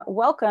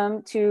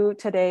welcome to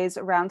today's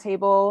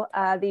Roundtable,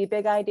 the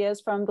big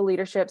ideas from the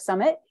Leadership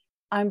Summit.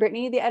 I'm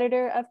Brittany, the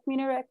editor of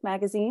Community Rec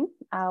Magazine.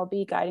 I'll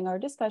be guiding our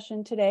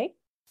discussion today.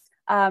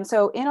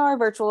 So in our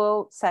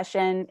virtual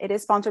session, it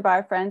is sponsored by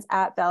our friends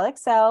at Bell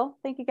Excel.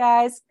 Thank you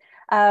guys.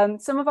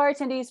 Some of our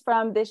attendees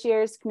from this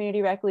year's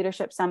Community Rec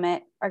Leadership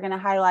Summit are going to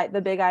highlight the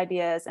big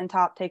ideas and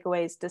top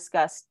takeaways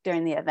discussed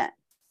during the event.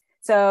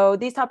 So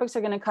these topics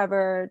are going to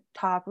cover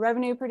top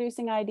revenue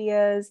producing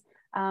ideas,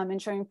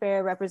 ensuring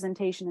fair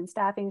representation in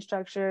staffing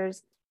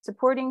structures,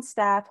 supporting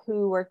staff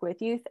who work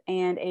with youth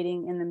and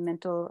aiding in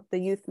the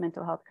youth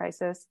mental health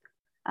crisis,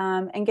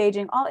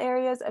 engaging all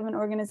areas of an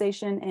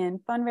organization in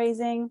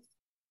fundraising,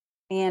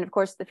 and of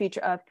course, the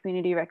future of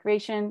community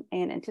recreation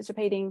and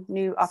anticipating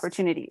new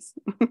opportunities.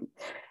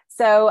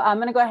 So I'm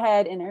going to go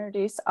ahead and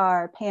introduce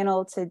our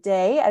panel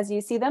today. As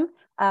you see them,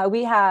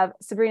 we have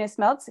Sabrina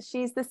Smeltz.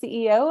 She's the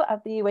CEO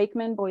of the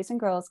Wakeman Boys and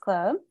Girls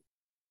Club.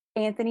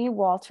 Anthony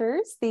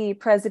Walters, the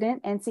president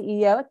and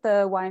CEO at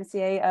the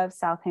YMCA of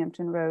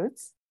Southampton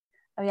Roads.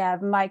 We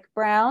have Mike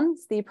Brown,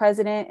 the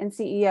president and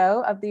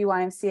CEO of the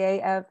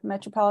YMCA of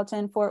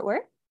Metropolitan Fort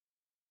Worth.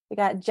 We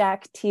got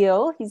Jack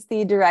Teal, he's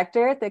the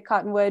director at the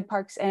Cottonwood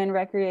Parks and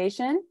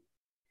Recreation.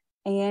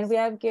 And we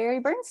have Gary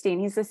Bernstein,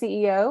 he's the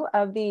CEO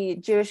of the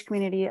Jewish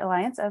Community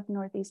Alliance of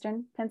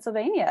Northeastern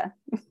Pennsylvania.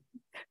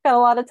 Got a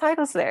lot of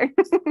titles there.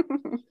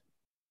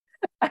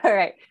 All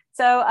right,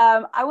 so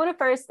I want to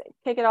first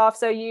kick it off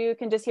so you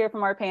can just hear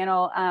from our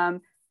panel.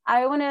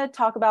 I want to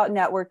talk about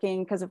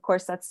networking because, of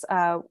course, that's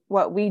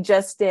what we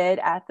just did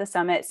at the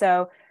summit.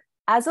 So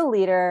as a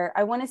leader,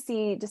 I want to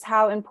see just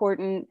how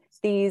important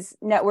these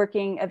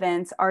networking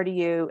events are to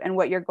you and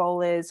what your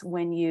goal is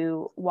when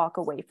you walk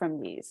away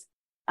from these.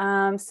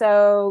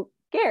 So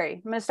Gary,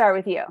 I'm going to start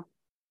with you.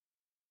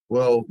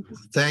 Well,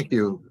 thank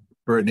you,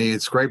 Brittany.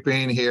 It's great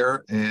being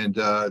here, and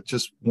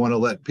just want to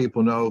let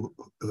people know,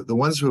 the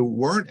ones who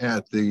weren't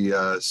at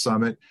the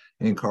summit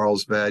in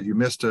Carlsbad, you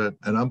missed an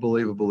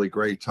unbelievably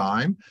great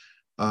time.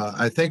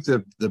 I think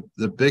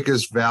the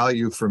biggest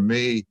value for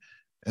me,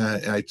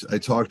 I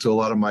talked to a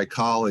lot of my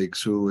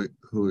colleagues who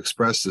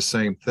expressed the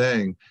same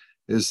thing,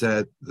 is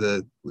that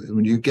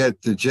when you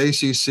get the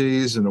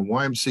JCCs and the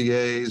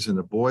YMCAs and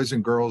the Boys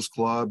and Girls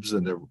Clubs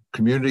and the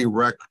community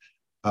rec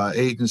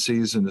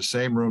agencies in the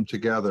same room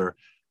together,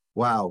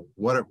 wow,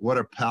 what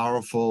a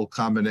powerful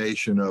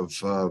combination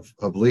of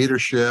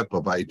leadership,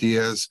 of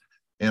ideas.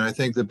 And I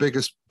think the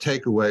biggest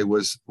takeaway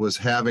was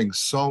having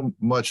so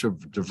much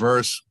of a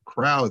diverse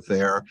crowd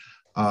there.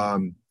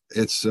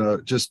 It's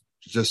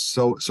just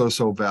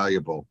so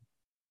valuable.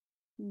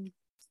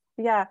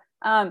 Yeah,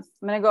 I'm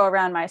going to go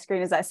around my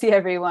screen as I see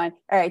everyone.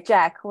 All right,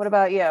 Jack, what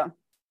about you?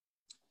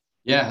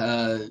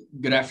 Yeah,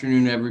 good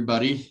afternoon,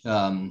 everybody.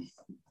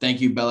 Thank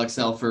you, Bell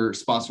Excel, for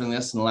sponsoring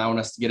this and allowing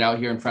us to get out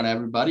here in front of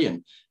everybody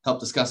and help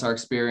discuss our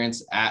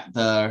experience at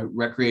the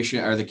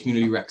recreation or the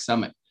Community Rec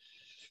Summit.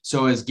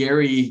 So as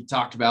Gary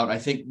talked about, I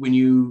think when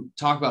you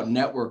talk about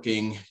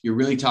networking, you're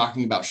really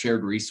talking about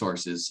shared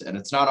resources. And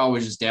it's not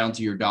always just down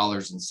to your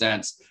dollars and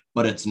cents,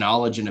 but it's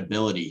knowledge and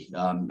ability.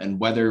 And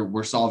whether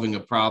we're solving a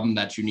problem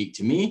that's unique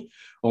to me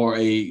or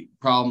a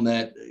problem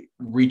that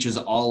reaches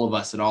all of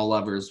us at all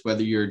levels,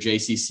 whether you're a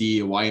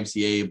JCC, a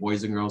YMCA, a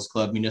Boys and Girls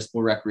Club,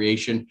 municipal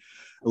recreation,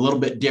 a little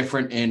bit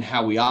different in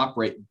how we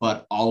operate,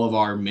 but all of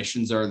our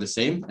missions are the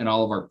same and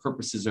all of our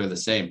purposes are the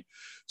same.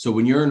 So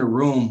when you're in a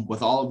room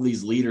with all of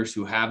these leaders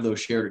who have those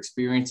shared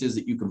experiences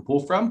that you can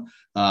pull from,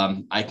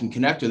 I can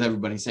connect with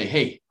everybody and say,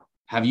 hey,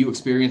 have you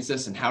experienced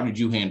this and how did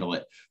you handle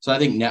it? So I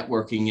think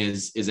networking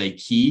is a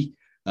key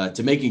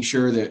to making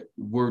sure that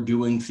we're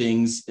doing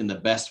things in the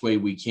best way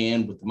we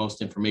can with the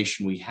most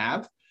information we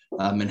have,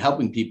 and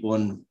helping people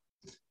and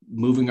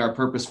moving our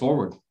purpose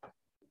forward.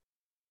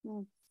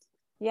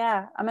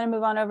 Yeah, I'm going to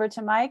move on over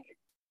to Mike.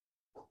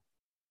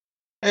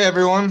 Hey,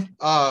 everyone.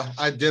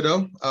 I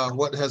ditto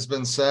what has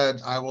been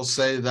said. I will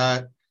say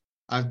that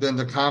I've been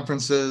to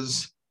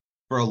conferences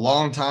for a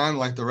long time,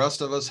 like the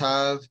rest of us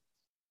have.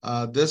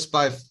 This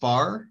by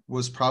far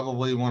was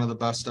probably one of the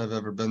best I've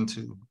ever been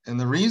to. And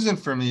the reason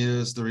for me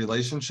is the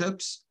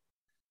relationships,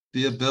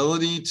 the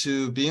ability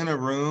to be in a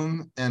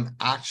room and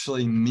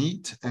actually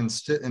meet and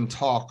sit and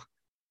talk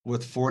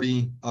with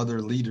 40 other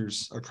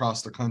leaders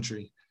across the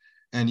country.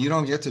 And you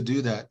don't get to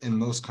do that in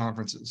most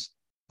conferences.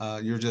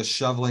 You're just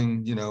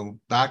shoveling,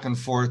 back and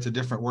forth to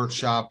different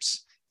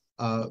workshops.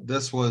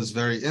 This was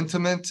very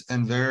intimate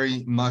and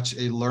very much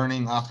a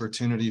learning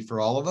opportunity for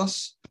all of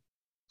us.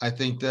 I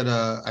think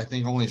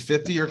only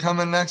 50 are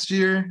coming next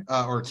year,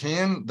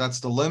 that's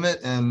the limit.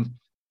 And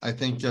I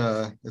think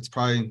it's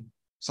probably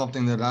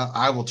something that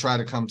I will try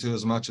to come to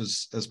as much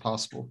as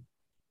possible.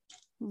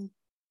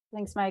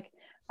 Thanks, Mike.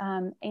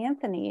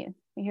 Anthony,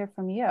 we hear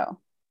from you.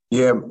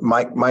 Yeah,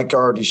 Mike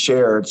already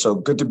shared. So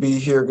good to be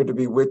here. Good to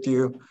be with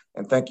you.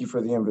 And thank you for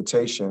the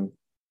invitation.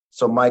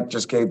 So Mike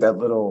just gave that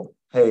little,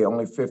 hey,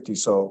 only 50.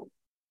 So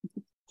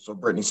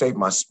Brittany, save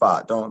my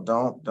spot. Don't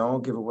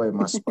give away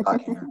my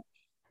spot here.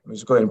 Let me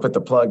just go ahead and put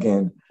the plug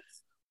in.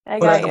 I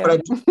got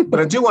you. But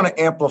I do want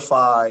to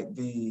amplify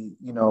the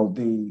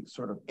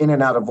sort of in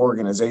and out of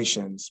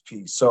organizations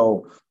piece.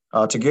 So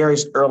to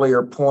Gary's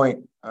earlier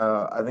point,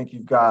 I think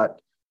you've got,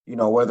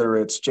 whether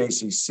it's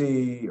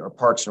JCC or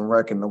Parks and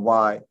Rec and the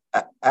Y,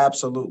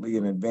 absolutely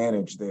an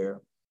advantage there.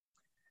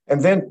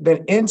 And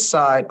then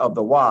inside of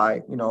the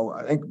Y,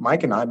 I think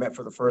Mike and I met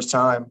for the first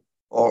time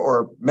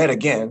or met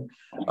again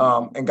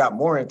and got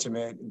more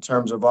intimate in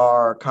terms of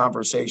our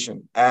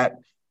conversation at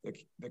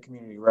the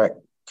Community Rec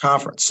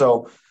conference.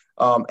 So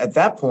at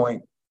that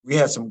point, we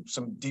had some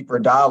deeper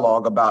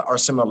dialogue about our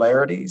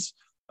similarities,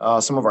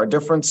 some of our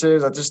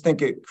differences. I just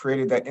think it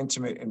created that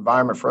intimate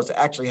environment for us to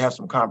actually have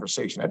some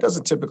conversation. That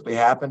doesn't typically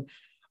happen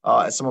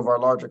at some of our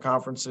larger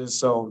conferences.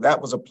 So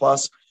that was a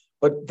plus.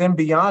 But then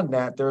beyond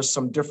that, there's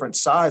some different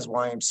size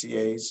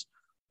YMCAs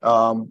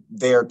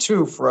there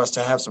too for us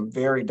to have some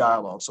varied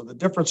dialogue. So the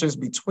differences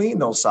between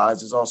those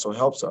sizes also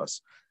helps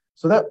us.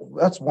 So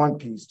that's one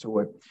piece to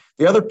it.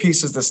 The other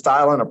piece is the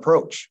style and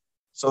approach.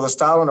 So the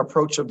style and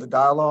approach of the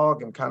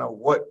dialogue and kind of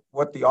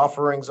what the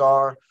offerings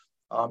are.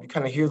 You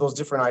kind of hear those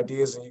different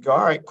ideas and you go,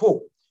 all right,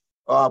 cool.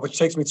 Which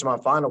takes me to my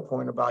final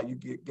point about you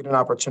get an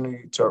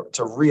opportunity to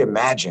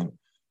reimagine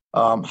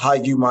how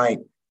you might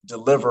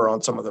deliver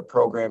on some of the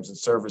programs and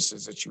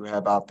services that you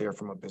have out there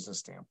from a business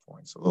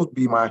standpoint. So those would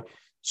be my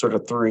sort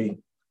of three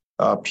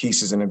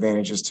pieces and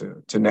advantages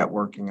to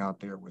networking out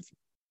there with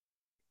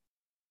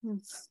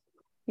you.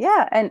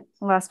 Yeah. And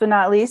last but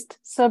not least,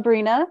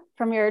 Sabrina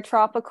from your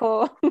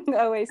tropical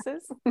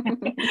oasis.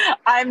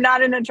 I'm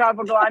not in a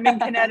tropical, I'm in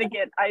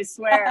Connecticut, I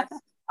swear.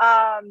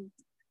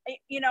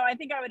 I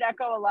think I would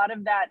echo a lot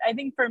of that. I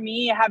think for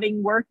me,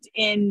 having worked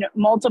in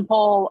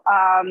multiple,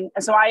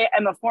 so I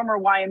am a former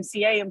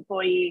YMCA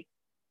employee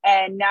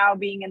and now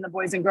being in the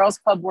Boys and Girls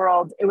Club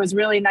world, it was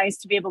really nice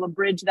to be able to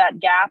bridge that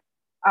gap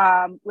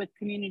with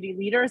community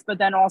leaders, but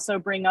then also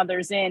bring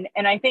others in.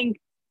 And I think,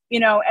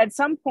 at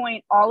some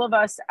point, all of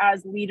us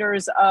as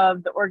leaders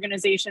of the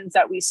organizations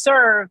that we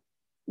serve,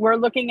 we're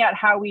looking at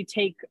how we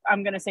take,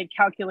 I'm going to say,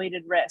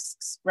 calculated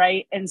risks,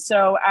 right? And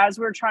so as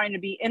we're trying to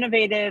be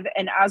innovative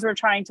and as we're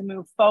trying to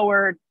move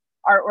forward,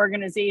 our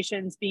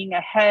organizations being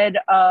ahead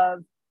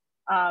of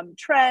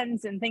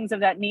trends and things of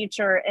that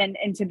nature and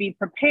to be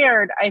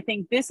prepared, I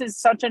think this is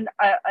such an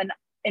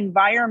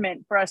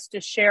environment for us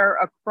to share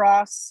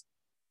across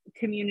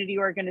community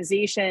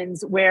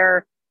organizations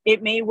where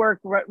it may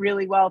work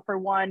really well for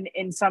one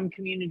in some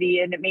community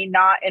and it may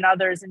not in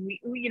others. And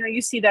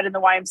you see that in the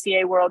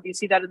YMCA world, you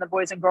see that in the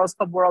Boys and Girls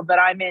Club world that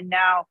I'm in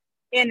now,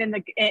 and in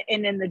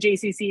the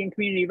JCC and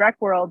community rec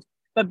world.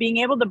 But being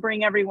able to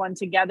bring everyone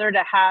together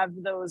to have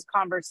those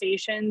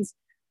conversations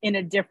in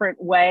a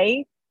different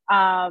way.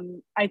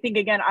 I think,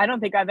 again, I don't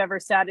think I've ever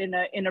sat in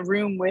a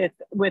room with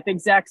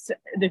execs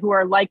who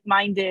are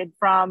like-minded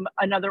from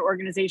another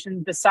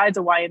organization besides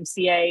a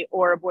YMCA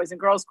or a Boys and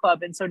Girls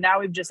Club. And so now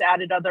we've just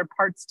added other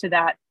parts to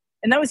that.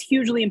 And that was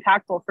hugely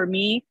impactful for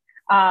me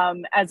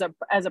as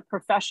a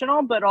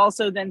professional, but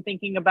also then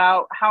thinking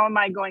about how am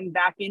I going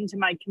back into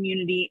my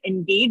community,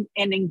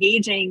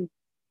 engaging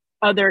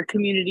other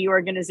community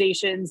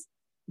organizations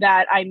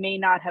that I may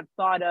not have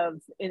thought of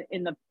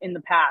in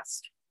the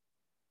past.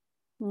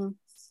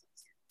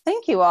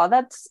 Thank you all.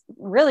 That's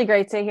really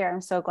great to hear.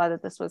 I'm so glad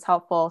that this was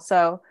helpful.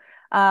 So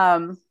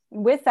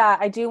with that,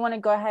 I do want to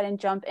go ahead and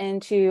jump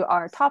into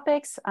our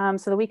topics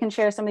so that we can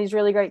share some of these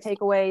really great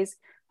takeaways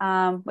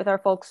with our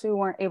folks who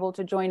weren't able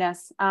to join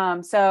us.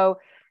 So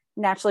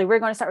naturally, we're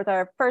going to start with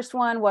our first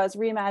one was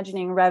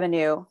reimagining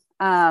revenue.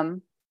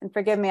 And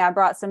forgive me, I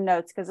brought some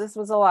notes because this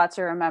was a lot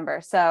to remember.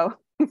 So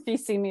if you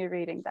see me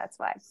reading, that's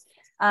why.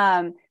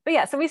 But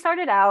yeah, so we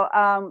started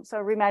out, so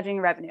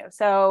reimagining revenue.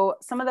 So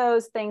some of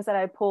those things that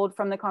I pulled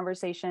from the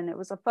conversation, it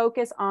was a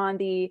focus on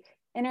the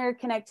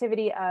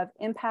interconnectivity of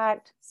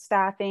impact,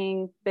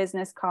 staffing,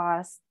 business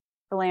costs,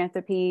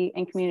 philanthropy,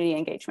 and community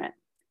engagement.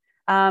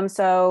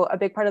 So a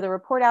big part of the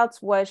report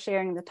outs was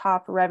sharing the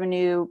top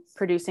revenue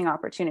producing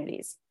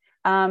opportunities.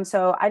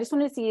 So I just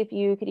wanted to see if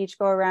you could each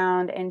go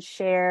around and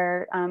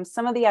share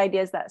some of the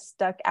ideas that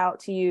stuck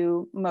out to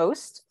you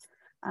most.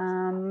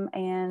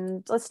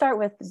 And let's start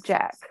with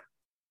Jack.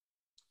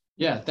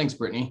 Yeah, thanks,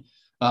 Brittany.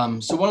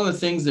 So one of the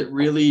things that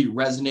really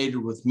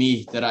resonated with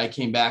me that I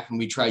came back and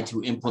we tried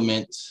to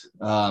implement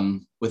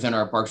within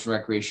our Parks and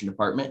Recreation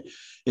department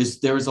is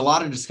there was a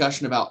lot of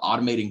discussion about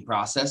automating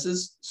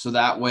processes. So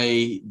that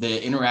way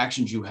the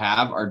interactions you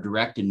have are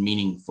direct and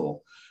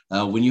meaningful.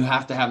 When you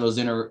have to have those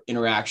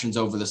interactions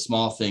over the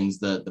small things,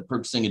 the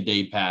purchasing a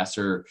day pass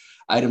or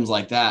items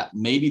like that,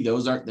 maybe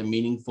those aren't the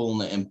meaningful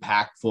and the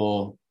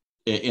impactful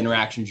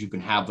interactions you can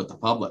have with the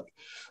public.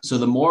 So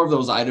the more of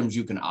those items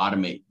you can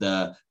automate,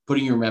 the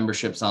putting your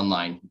memberships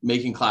online,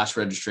 making class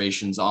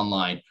registrations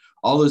online,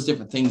 all those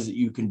different things that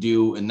you can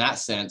do in that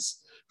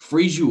sense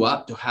frees you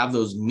up to have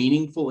those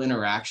meaningful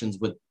interactions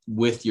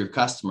with your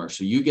customers.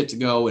 So you get to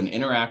go and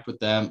interact with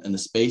them in the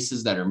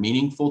spaces that are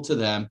meaningful to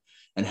them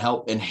and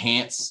help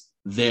enhance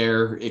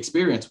their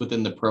experience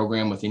within the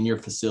program, within your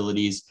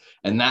facilities,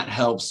 and that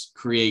helps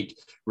create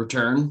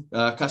return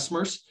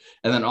customers,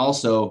 and then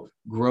also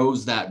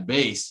grows that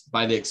base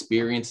by the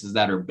experiences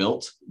that are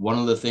built. One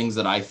of the things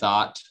that I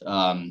thought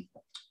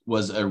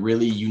was a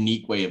really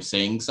unique way of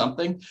saying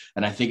something,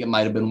 and I think it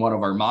might have been one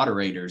of our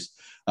moderators.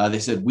 They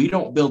said, we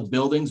don't build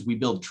buildings, we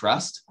build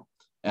trust.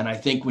 And I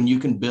think when you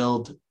can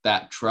build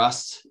that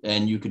trust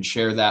and you can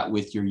share that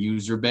with your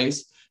user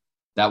base,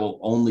 that will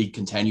only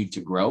continue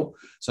to grow.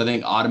 So I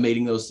think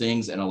automating those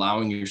things and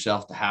allowing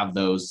yourself to have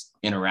those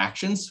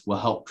interactions will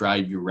help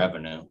drive your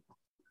revenue.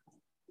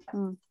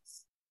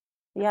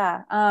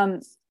 Yeah.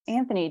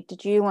 Anthony,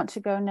 did you want to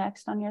go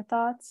next on your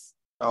thoughts?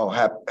 Oh,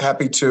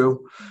 happy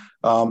to.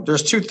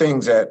 There's two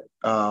things that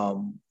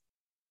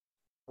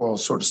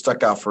sort of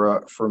stuck out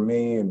for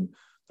me. And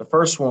the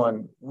first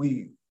one,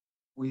 we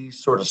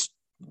sort of,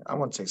 I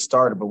wouldn't say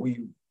started, but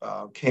we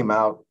came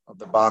out of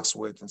the box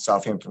with in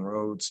Southampton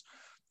Roads.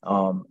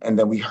 And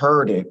then we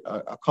heard it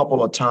a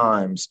couple of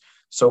times.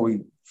 So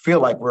we feel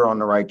like we're on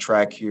the right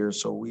track here.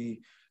 So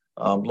we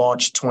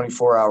launched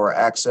 24-hour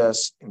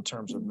access in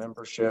terms of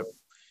membership.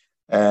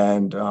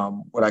 And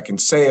what I can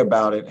say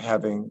about it,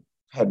 having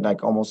had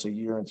like almost a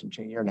year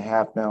and a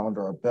half now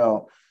under our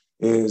belt,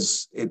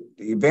 is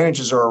the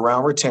advantages are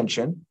around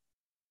retention.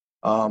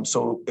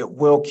 So it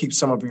will keep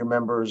some of your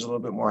members a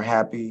little bit more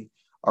happy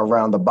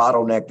around the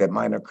bottleneck that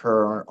might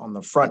occur on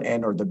the front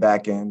end or the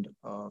back end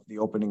of the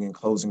opening and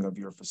closing of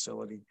your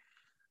facility.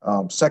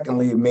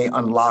 Secondly, it may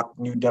unlock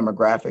new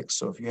demographics.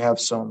 So if you have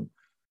some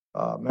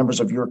members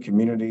of your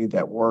community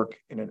that work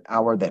in an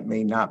hour that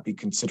may not be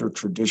considered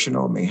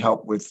traditional, it may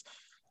help with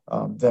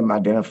them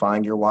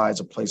identifying your Y as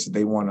a place that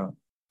they want to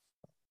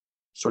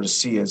sort of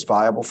see as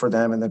viable for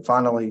them. And then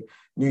finally,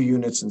 new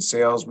units and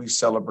sales. We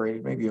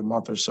celebrated maybe a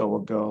month or so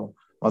ago,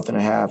 month and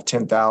a half,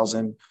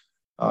 10,000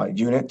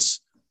 units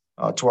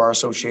to our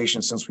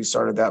association since we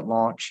started that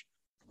launch.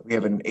 We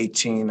have it in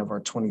 18 of our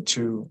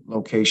 22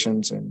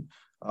 locations, and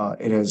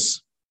it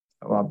has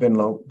been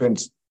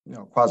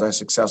quasi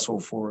successful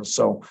for us.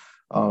 So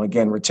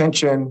again,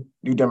 retention,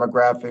 new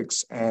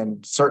demographics,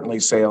 and certainly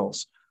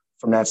sales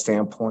from that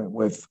standpoint,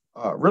 with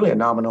really a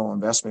nominal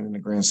investment in the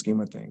grand scheme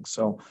of things.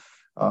 So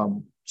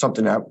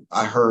something that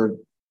I heard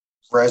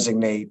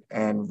resonate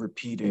and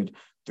repeated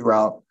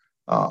throughout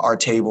our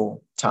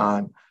table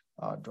time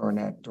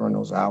during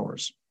those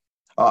hours.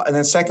 And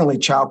then secondly,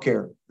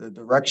 childcare. The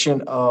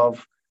direction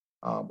of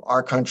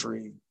our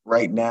country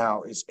right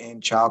now is in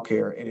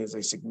childcare. It is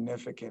a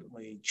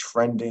significantly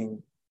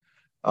trending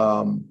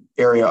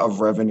area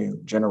of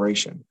revenue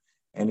generation.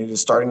 And it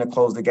is starting to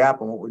close the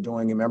gap on what we're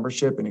doing in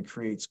membership, and it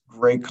creates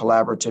great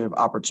collaborative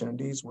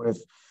opportunities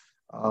with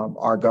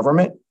our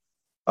government,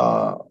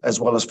 as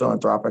well as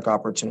philanthropic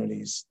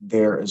opportunities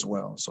there as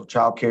well. So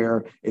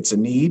childcare, it's a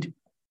need,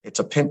 it's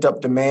a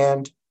pent-up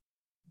demand,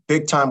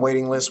 big time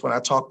waiting list. When I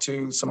talk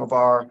to some of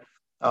our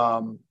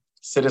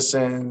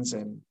citizens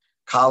and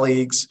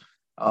colleagues,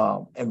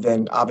 and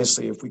then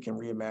obviously if we can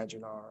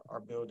reimagine our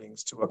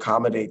buildings to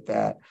accommodate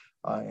that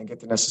and get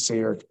the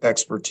necessary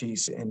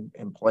expertise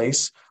in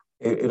place,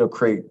 it'll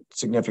create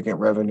significant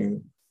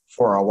revenue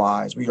for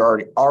our Ys. We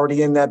are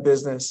already in that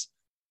business.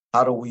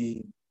 How do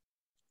we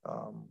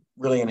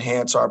really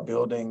enhance our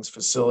buildings,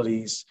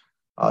 facilities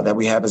that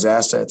we have as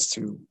assets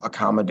to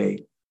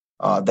accommodate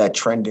that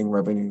trending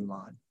revenue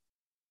line?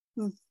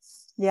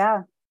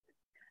 Yeah.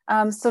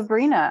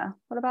 Sabrina,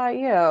 what about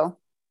you?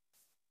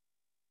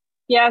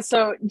 Yeah,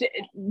 so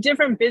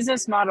different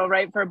business model,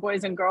 right, for a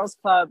Boys and Girls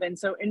Club. And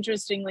so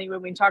interestingly,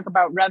 when we talk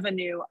about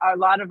revenue,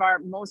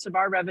 most of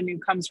our revenue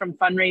comes from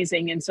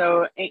fundraising. And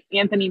so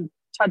Anthony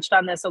touched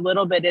on this a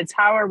little bit. It's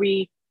how are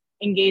we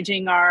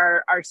engaging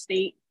our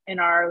state and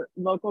our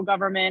local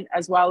government,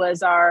 as well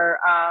as our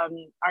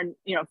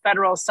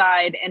federal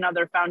side and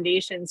other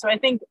foundations. So I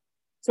think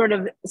sort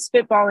of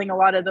spitballing a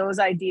lot of those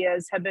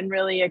ideas have been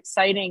really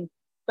exciting,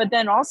 but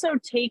then also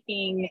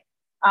taking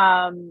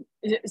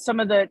some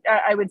of the,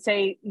 I would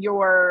say,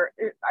 your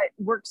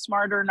work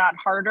smarter, not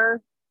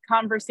harder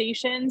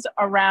conversations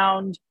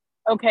around,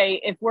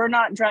 okay, if we're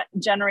not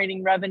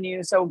generating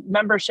revenue, so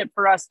membership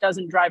for us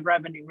doesn't drive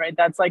revenue, right?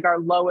 That's like our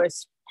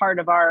lowest part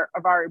of our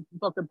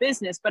book of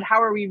business, but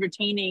how are we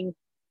retaining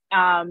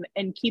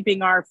and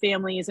keeping our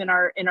families and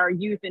our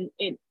youth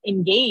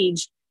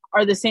engaged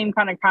are the same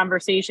kind of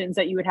conversations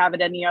that you would have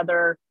at any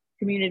other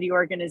community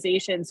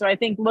organization. So I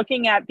think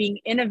looking at being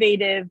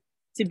innovative,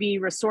 to be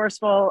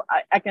resourceful,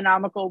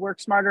 economical,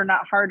 work smarter,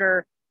 not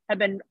harder, have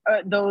been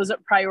those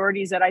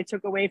priorities that I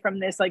took away from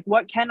this. Like,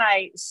 what can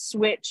I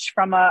switch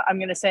from I'm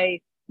going to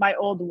say my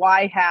old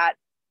Y hat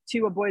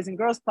to a Boys and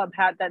Girls Club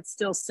hat that's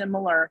still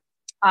similar?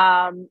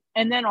 And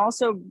then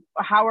also,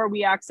 how are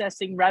we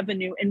accessing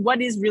revenue, and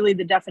what is really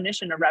the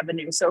definition of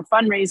revenue? So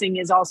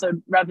fundraising is also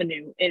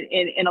revenue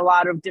in a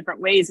lot of different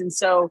ways. And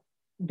so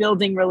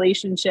building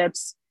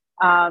relationships,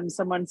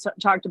 someone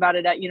talked about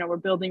it we're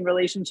building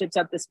relationships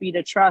at the speed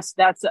of trust.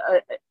 That's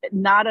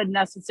not a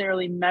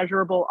necessarily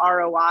measurable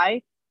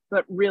ROI,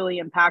 but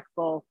really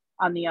impactful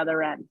on the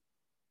other end.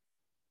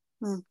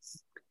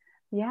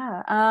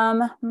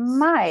 Yeah.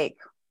 Mike,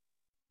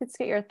 let's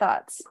get your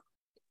thoughts.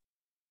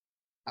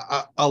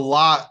 A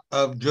lot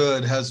of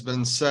good has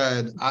been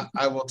said.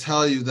 I will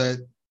tell you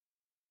that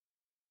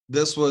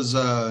this was,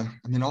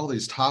 all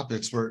these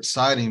topics were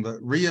exciting,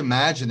 but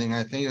reimagining,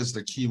 I think, is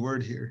the key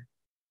word here.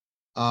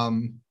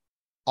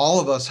 All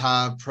of us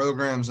have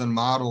programs and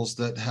models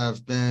that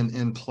have been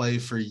in play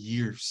for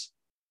years.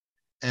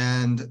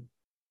 And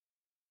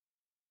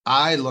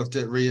I looked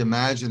at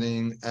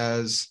reimagining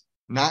as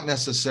not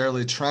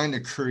necessarily trying to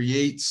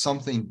create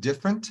something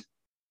different,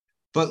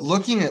 but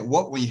looking at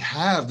what we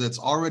have that's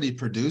already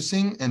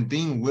producing and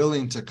being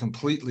willing to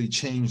completely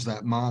change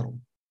that model.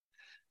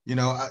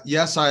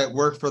 Yes, I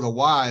work for the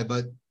Y,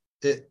 but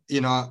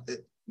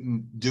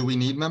do we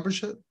need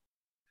membership?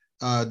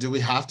 Do we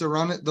have to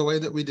run it the way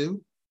that we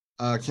do?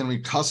 Can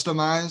we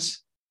customize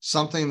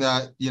something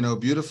that,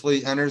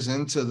 beautifully enters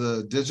into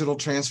the digital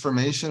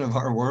transformation of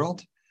our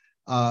world?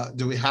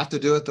 Do we have to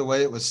do it the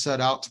way it was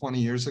set out 20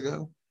 years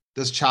ago?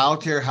 Does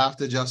childcare have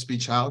to just be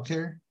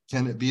childcare?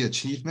 Can it be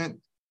achievement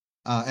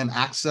and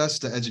access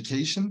to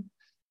education?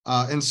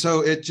 And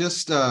so it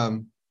just,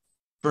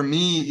 for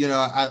me,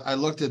 I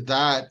looked at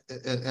that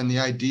and the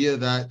idea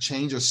that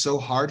change is so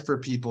hard for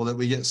people that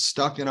we get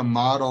stuck in a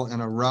model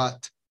and a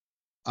rut,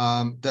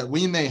 that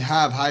we may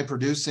have high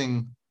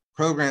producing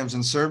programs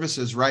and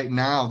services right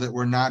now that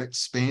we're not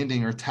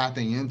expanding or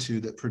tapping into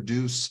that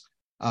produce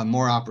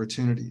more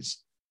opportunities.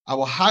 I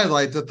will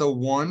highlight that the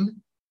one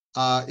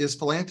is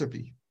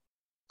philanthropy.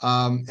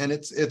 And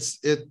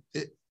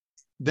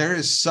there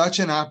is such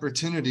an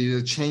opportunity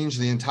to change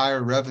the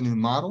entire revenue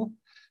model,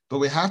 but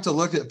we have to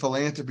look at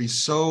philanthropy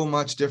so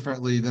much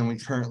differently than we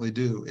currently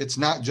do. It's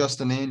not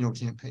just an annual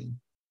campaign.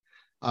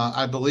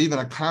 I believe in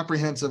a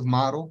comprehensive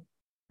model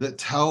that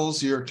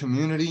tells your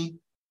community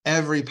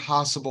every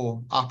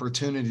possible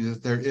opportunity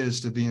that there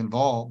is to be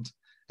involved,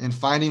 and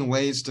finding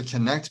ways to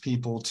connect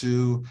people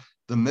to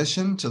the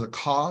mission, to the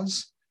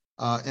cause,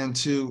 and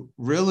to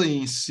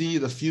really see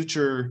the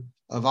future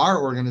of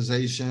our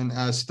organization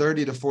as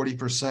 30 to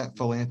 40%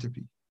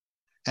 philanthropy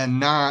and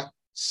not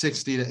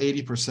 60 to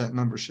 80%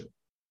 membership.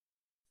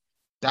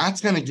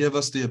 That's going to give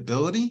us the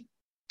ability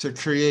to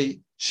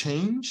create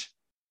change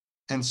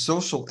and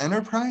social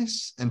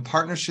enterprise and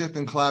partnership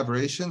and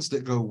collaborations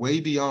that go way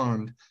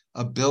beyond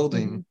a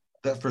building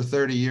that for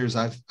 30 years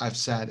I've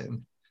sat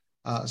in.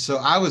 So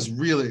I was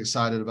really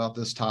excited about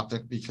this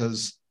topic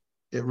because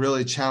it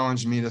really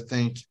challenged me to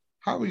think,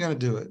 how are we going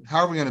to do it?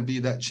 How are we going to be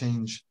that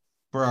change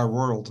for our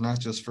world, not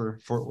just for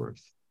Fort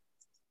Worth?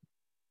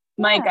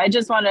 Mike, I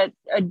just want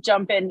to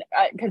jump in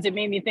because it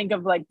made me think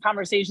of like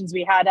conversations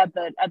we had at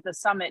the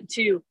summit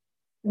too.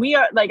 We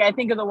are like, I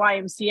think of the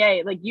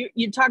YMCA, like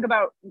you talk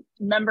about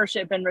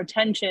membership and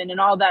retention and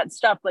all that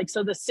stuff. Like,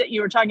 so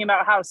you were talking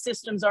about how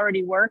systems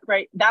already work,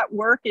 right? That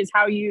work is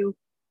how you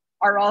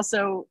are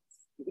also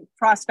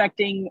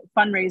prospecting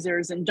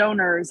fundraisers and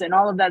donors and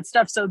all of that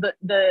stuff. So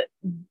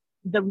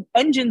the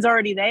engine's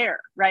already there,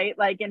 right?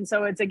 Like, and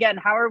so it's, again,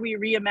 how are we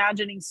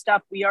reimagining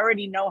stuff we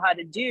already know how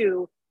to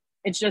do?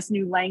 It's just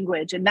new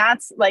language. And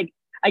that's like,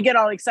 I get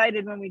all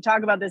excited when we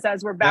talk about this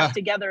as we're back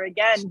together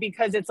again,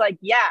 because it's like,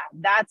 yeah,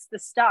 that's the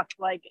stuff.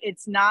 Like,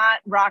 it's not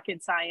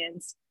rocket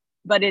science,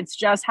 but it's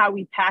just how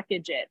we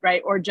package it,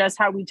 right? Or just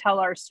how we tell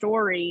our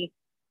story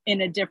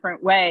in a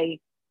different way.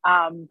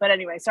 But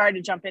anyway, sorry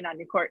to jump in on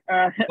your court.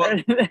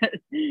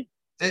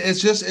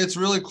 It's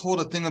really cool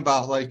to think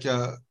about, like,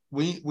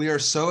 we are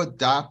so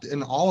adapt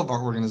in all of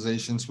our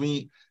organizations.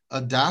 We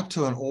adapt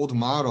to an old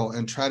model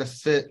and try to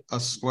fit a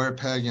square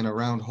peg in a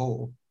round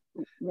hole.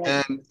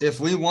 Right. And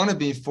if we want to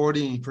be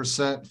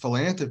 40%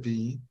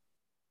 philanthropy,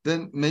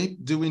 then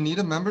do we need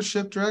a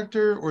membership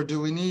director, or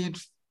do we need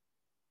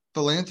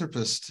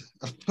philanthropists,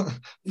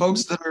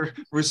 folks that are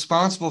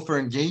responsible for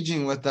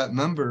engaging with that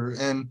member?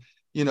 And,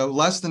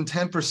 less than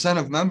 10%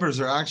 of members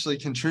are actually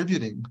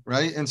contributing,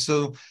 right? And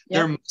so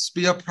there must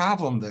be a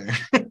problem there.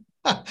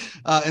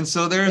 And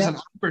so there's an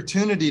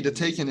opportunity to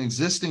take an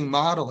existing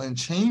model and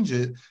change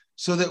it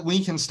so that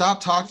we can stop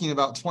talking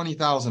about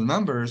 20,000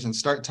 members and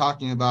start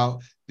talking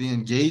about the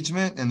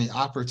engagement and the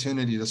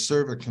opportunity to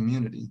serve a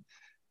community.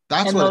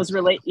 That's and what those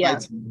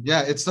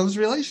it's those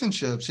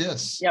relationships.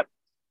 Yes. Yep.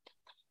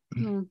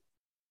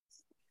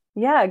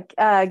 Yeah.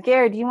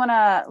 Gary, do you want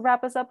to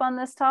wrap us up on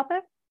this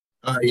topic?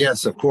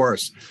 Yes, of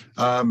course.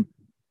 As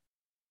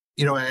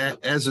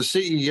a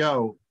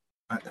CEO,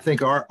 I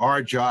think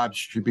our jobs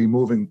should be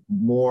moving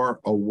more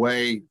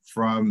away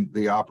from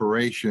the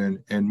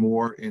operation and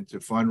more into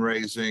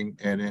fundraising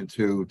and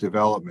into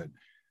development.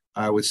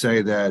 I would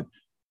say that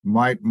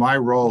my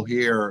role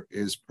here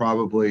is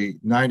probably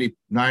 90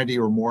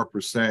 or more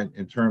 %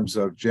 in terms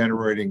of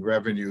generating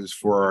revenues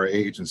for our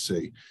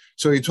agency.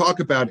 So you talk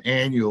about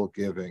annual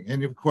giving,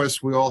 and of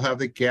course we all have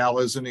the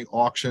galas and the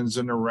auctions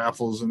and the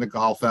raffles and the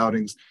golf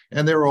outings,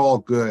 and they're all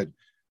good.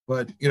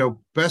 But,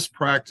 best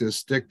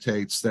practice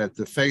dictates that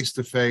the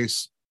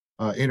face-to-face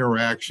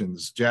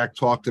interactions, Jack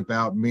talked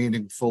about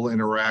meaningful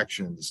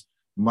interactions.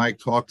 Mike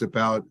talked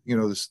about,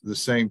 the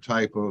same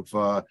type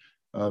of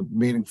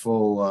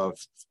meaningful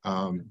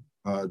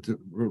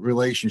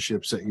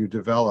relationships that you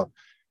develop.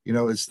 You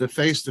know, it's the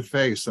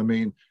face-to-face. I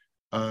mean,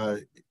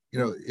 you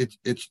know,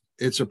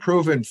 it's a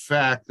proven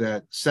fact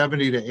that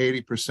 70 to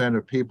 80%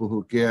 of people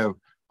who give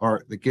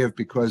give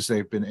because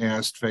they've been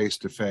asked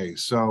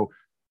face-to-face. So,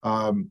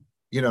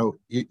 you know,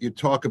 you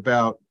talk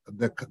about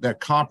that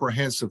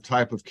comprehensive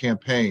type of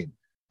campaign,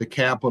 the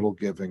capital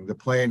giving, the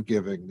planned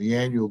giving, the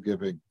annual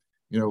giving.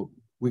 You know,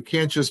 we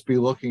can't just be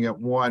looking at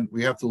one.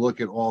 We have to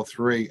look at all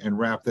three and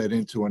wrap that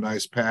into a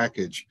nice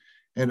package.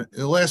 And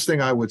the last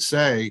thing I would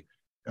say,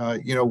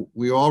 you know,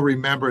 we all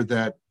remember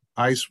that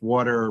ice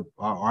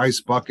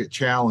bucket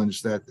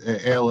challenge that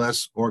the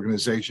ALS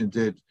organization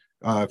did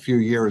a few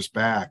years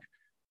back.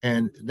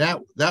 And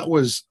that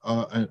was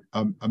a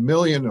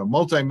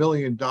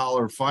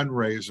multi-million-dollar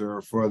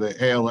fundraiser for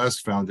the ALS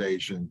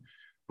Foundation.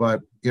 But,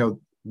 you know,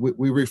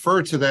 we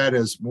refer to that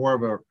as more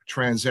of a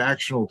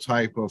transactional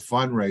type of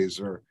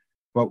fundraiser.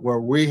 But where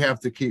we have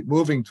to keep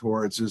moving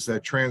towards is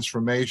that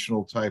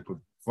transformational type of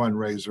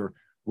fundraiser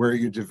where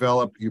you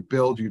develop, you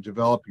build, you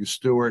develop, you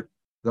steward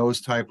those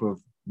type of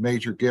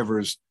major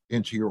givers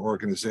into your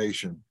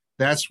organization.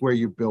 That's where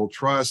you build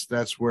trust.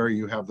 That's where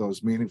you have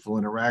those meaningful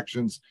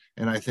interactions.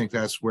 And I think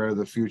that's where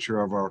the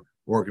future of our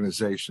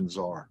organizations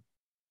are.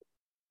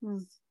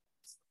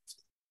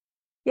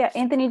 Yeah,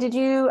 Anthony, did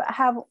you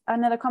have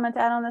another comment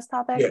to add on this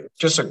topic? Yeah,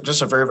 just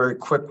a very, very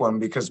quick one,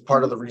 because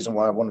part of the reason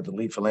why I wanted to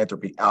leave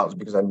philanthropy out is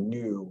because I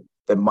knew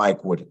that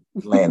Mike would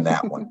land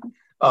that one.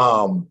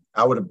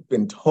 I would have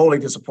been totally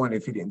disappointed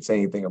if he didn't say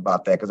anything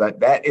about that, because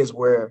that is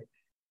where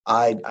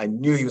I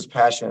knew he was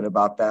passionate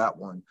about that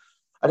one.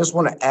 I just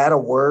want to add a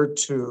word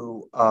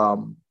to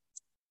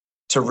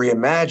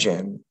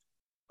reimagine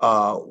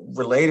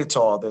related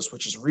to all this,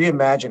 which is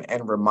reimagine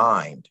and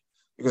remind.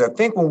 Because I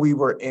think when we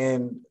were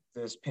in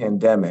this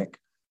pandemic,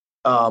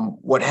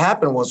 what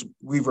happened was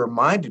we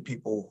reminded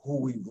people who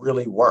we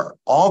really were,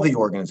 all the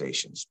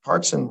organizations,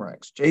 Parks and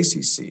Recs,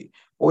 JCC,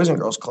 Boys and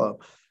Girls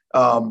Club,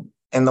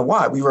 and the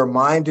why. We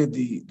reminded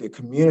the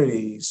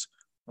communities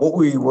what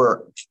we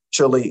were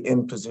actually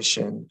in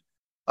position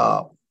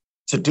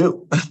to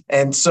do.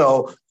 And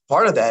so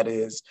part of that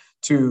is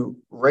to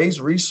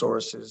raise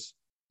resources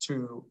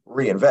to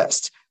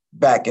reinvest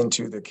back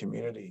into the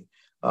community.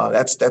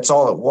 That's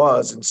all it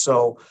was. And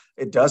so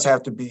it does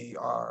have to be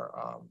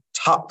our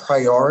top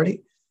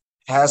priority,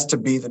 has to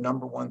be the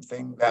number one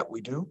thing that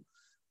we do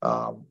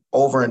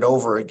over and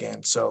over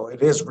again. So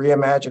it is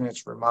reimagine,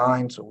 it's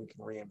remind, so we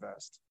can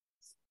reinvest.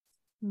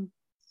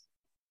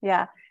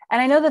 Yeah.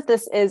 And I know that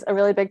this is a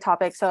really big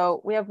topic.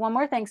 So we have one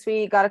more thing. So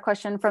we got a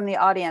question from the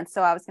audience.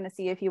 So I was going to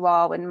see if you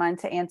all wouldn't mind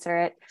to answer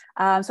it.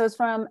 So it's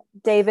from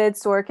David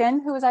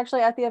Sorkin, who was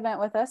actually at the event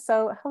with us.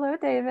 So hello,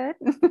 David.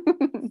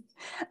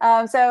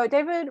 So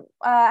David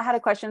had a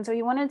question. So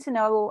he wanted to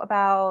know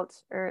about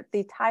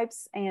the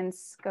types and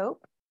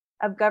scope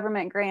of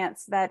government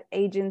grants that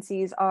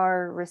agencies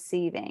are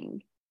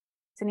receiving.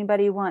 Does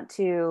anybody want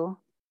to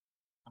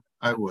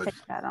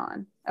take that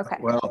on? Okay.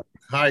 Well,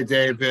 hi,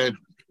 David.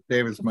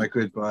 David's my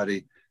good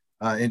buddy.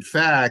 In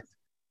fact,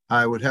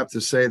 I would have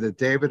to say that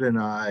David and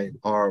I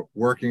are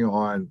working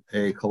on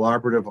a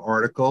collaborative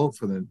article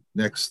for the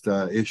next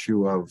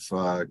issue of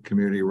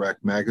Community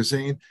Rec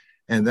magazine.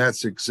 And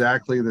that's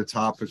exactly the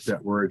topic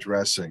that we're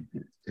addressing,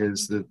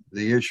 is the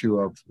issue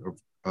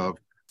of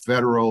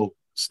federal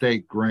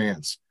state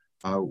grants.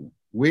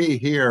 We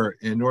here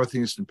in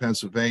Northeastern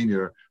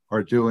Pennsylvania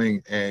are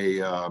doing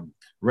a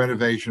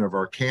renovation of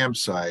our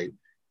campsite,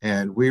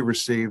 and we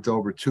received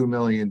over $2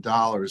 million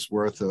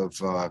worth of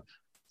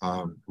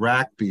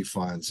RACB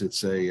funds.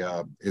 It's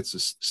a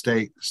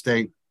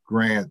state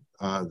grant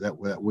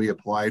that we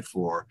applied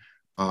for.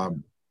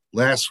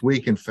 Last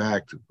week, in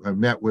fact, I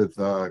met with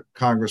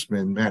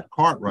Congressman Matt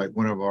Cartwright,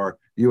 one of our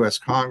U.S.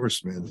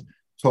 congressmen,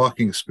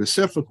 talking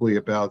specifically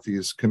about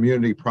these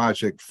community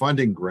project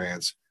funding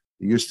grants.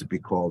 It used to be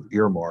called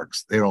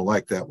earmarks. They don't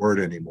like that word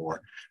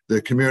anymore.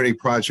 The community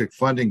project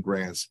funding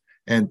grants.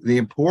 And the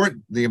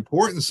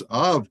importance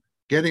of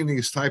getting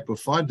these type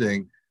of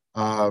funding,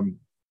 I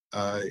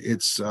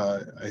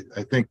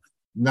think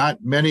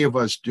not many of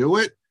us do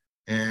it.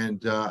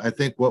 And I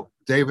think what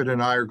David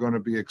and I are going to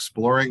be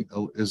exploring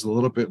is a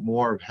little bit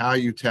more of how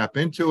you tap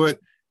into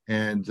it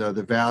and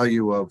the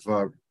value of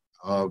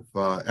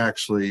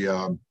actually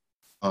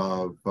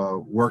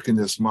working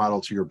this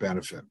model to your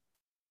benefit.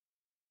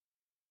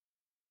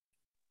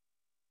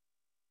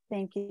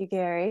 Thank you,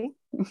 Gary.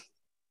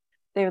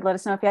 David, let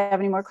us know if you have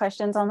any more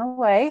questions on the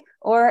way,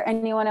 or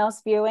anyone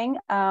else viewing.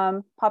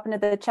 Pop into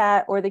the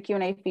chat or the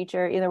Q&A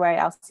feature. Either way,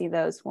 I'll see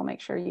those. We'll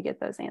make sure you get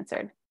those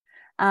answered.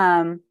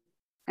 All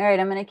right,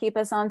 I'm going to keep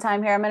us on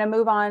time here. I'm going to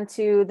move on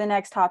to the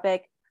next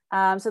topic.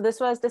 So this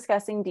was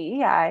discussing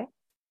DEI.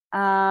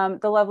 The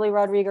lovely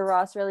Rodrigo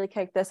Ross really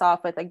kicked this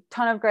off with a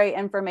ton of great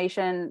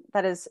information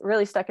that has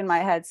really stuck in my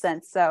head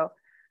since.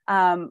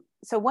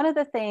 So one of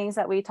the things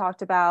that we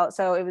talked about,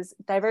 so it was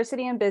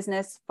diversity in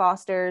business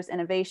fosters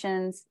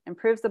innovations,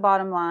 improves the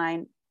bottom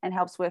line, and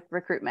helps with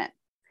recruitment.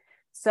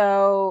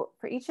 So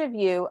for each of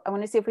you, I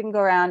want to see if we can go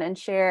around and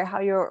share how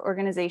your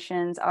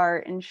organizations are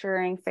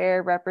ensuring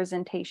fair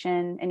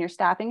representation in your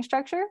staffing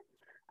structure.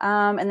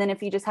 And then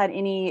if you just had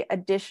any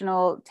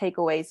additional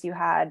takeaways you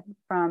had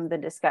from the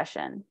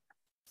discussion.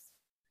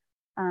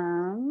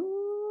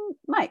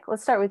 Mike,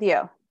 let's start with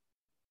you.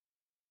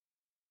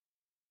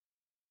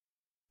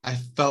 I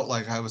felt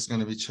like I was going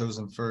to be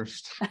chosen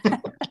first.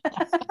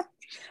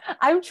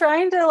 I'm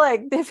trying to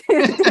like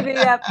divvy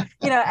up.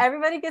 You know,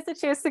 everybody gets a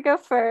chance to go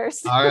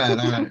first. All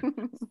right.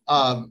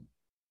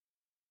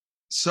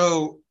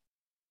 So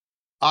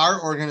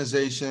our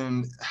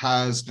organization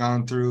has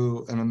gone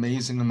through an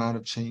amazing amount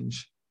of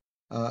change.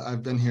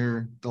 I've been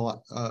here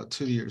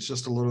 2 years,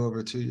 just a little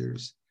over 2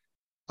 years.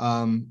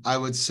 I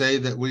would say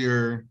that we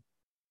are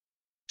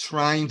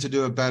trying to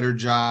do a better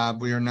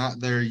job. We are not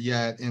there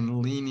yet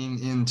in leaning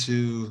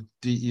into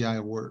DEI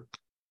work.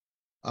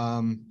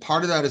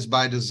 Part of that is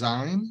by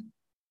design,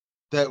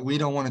 that we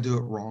don't want to do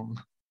it wrong.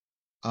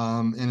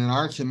 And in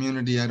our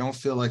community, I don't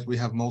feel like we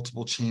have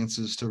multiple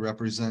chances to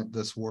represent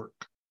this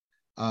work.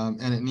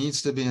 And it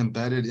needs to be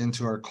embedded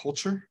into our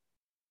culture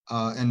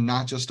and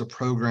not just a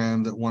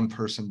program that one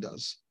person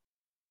does.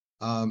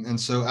 And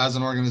so as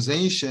an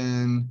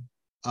organization,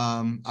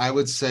 I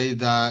would say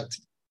that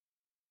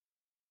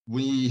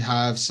we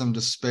have some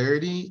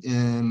disparity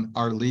in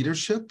our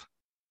leadership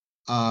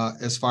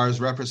as far as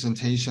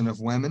representation of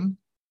women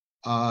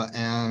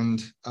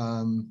and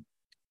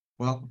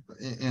well,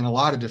 in a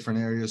lot of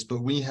different areas,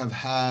 but we have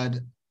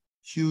had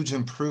huge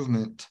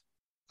improvement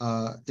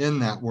in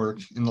that work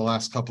in the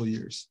last couple of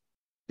years.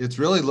 It's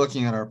really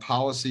looking at our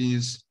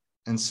policies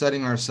and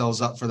setting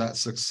ourselves up for that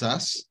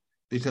success,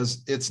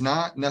 because it's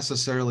not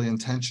necessarily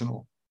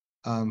intentional,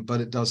 but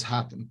it does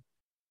happen.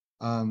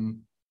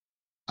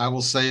 I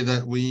will say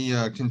that we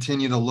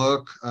continue to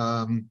look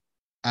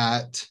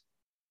at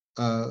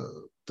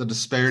the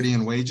disparity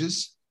in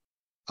wages.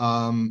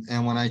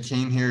 And when I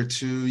came here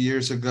 2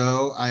 years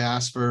ago, I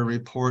asked for a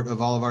report of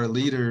all of our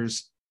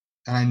leaders,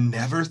 and I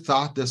never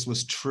thought this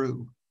was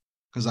true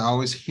because I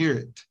always hear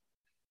it.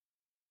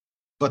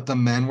 But the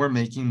men were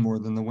making more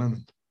than the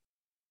women,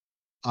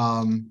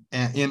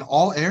 and in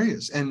all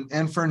areas,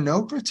 and for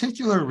no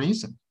particular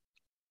reason.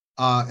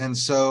 And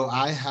so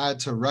I had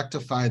to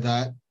rectify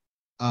that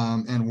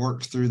and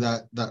work through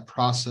that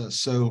process.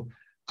 So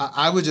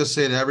I would just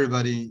say to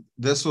everybody,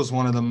 this was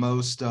one of the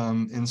most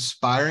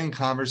inspiring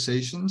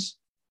conversations,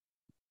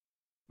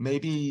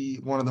 maybe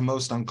one of the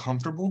most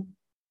uncomfortable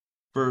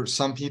for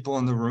some people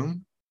in the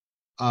room,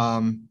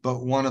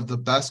 but one of the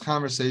best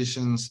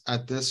conversations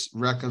at this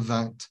rec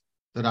event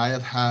that I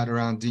have had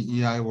around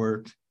DEI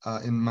work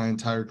in my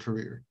entire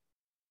career.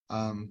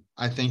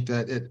 I think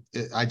that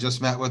I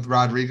just met with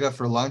Rodriga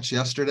for lunch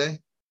yesterday.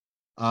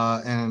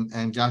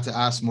 And got to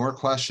ask more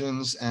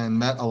questions and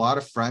met a lot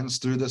of friends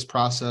through this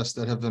process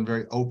that have been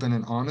very open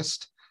and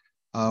honest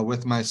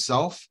with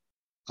myself.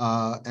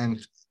 And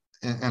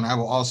I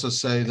will also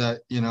say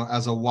that, you know,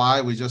 as a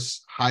Y, we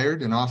just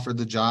hired and offered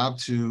the job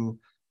to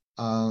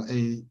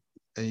a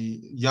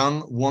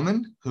young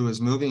woman who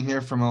is moving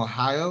here from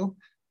Ohio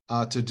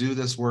to do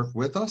this work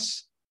with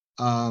us.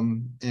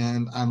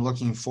 And I'm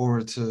looking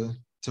forward to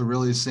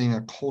really seeing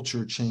a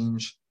culture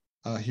change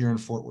here in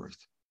Fort Worth.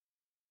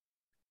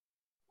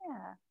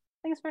 Yeah,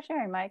 thanks for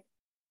sharing, Mike.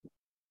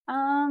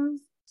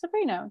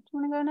 Sabrina, do you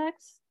want to go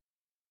next?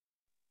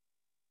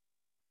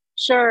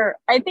 Sure.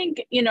 I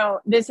think, you know,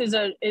 this is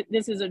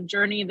a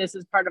journey. This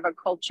is part of a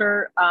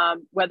culture,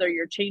 whether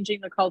you're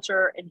changing the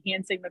culture,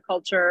 enhancing the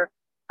culture,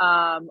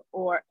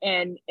 or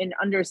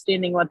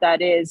understanding what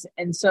that is.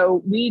 And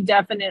so we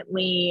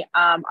definitely,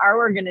 our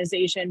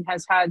organization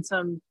has had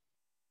some,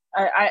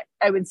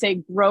 I would say,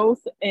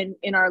 growth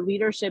in our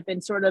leadership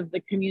in sort of the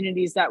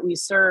communities that we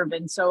serve.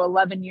 And so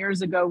 11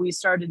 years ago, we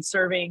started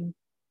serving,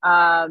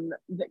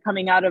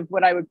 coming out of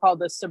what I would call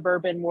the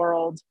suburban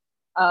world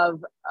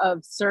of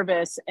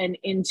service and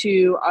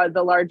into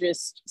the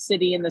largest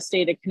city in the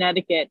state of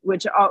Connecticut,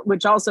 which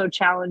also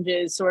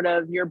challenges sort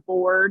of your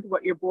board,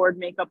 what your board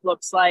makeup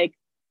looks like,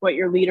 what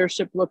your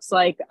leadership looks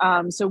like.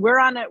 So we're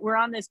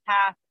on this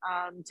path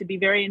to be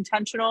very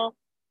intentional,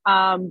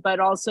 but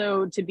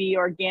also to be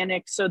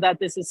organic so that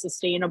this is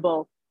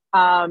sustainable.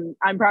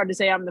 I'm proud to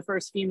say I'm the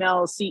first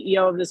female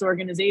CEO of this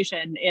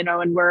organization, you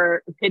know, and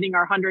we're hitting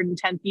our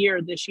 110th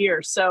year this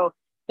year. So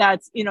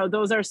that's, you know,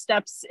 those are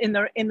steps in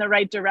the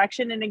right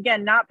direction. And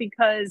again, not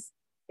because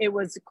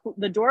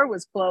the door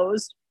was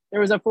closed.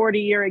 There was a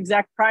 40-year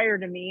exec prior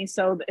to me,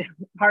 so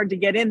hard to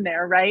get in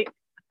there, right?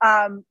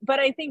 But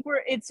I think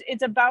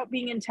it's about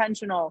being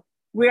intentional.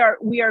 We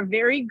are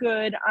very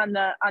good on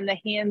the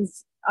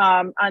hands,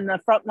 on the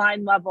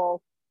frontline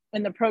level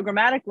and the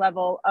programmatic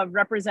level of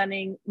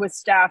representing with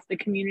staff the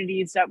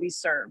communities that we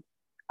serve.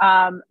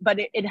 But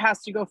it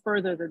has to go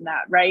further than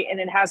that, right? And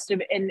it has to,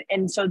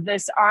 and so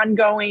this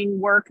ongoing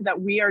work that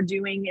we are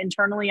doing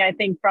internally, I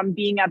think from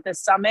being at the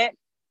summit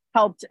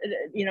helped,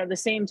 you know, the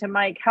same to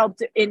Mike,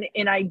 helped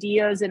in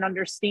ideas and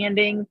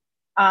understanding,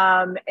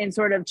 and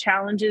sort of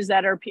challenges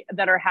that are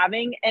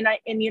having. And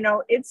you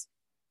know,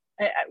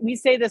 we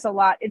say this a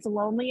lot, it's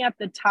lonely at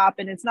the top,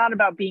 and it's not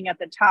about being at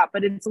the top,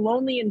 but it's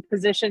lonely in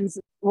positions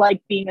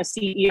like being a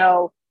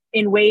CEO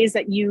in ways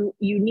that you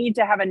need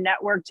to have a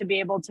network to be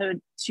able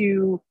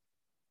to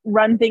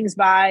run things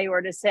by,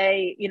 or to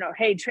say,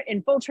 hey,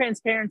 in full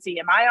transparency,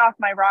 am I off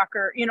my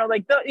rocker?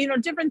 Like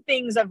different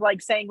things of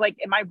like saying, like,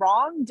 am I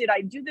wrong? Did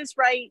I do this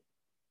right?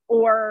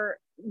 Or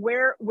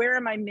where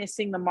am I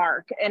missing the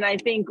mark? And I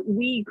think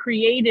we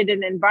created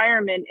an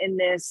environment in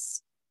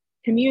this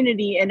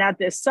community and at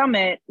this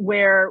summit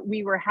where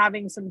we were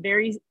having some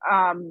very,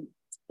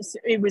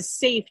 it was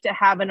safe to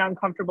have an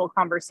uncomfortable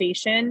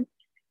conversation.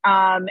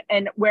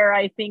 And where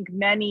I think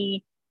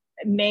many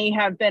may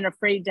have been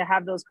afraid to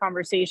have those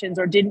conversations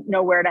or didn't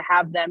know where to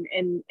have them.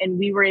 And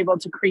we were able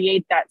to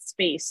create that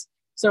space.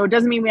 So it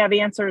doesn't mean we have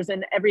answers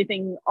and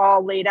everything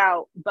all laid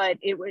out, but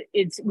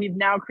we've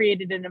now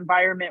created an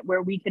environment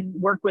where we can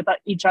work with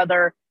each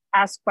other,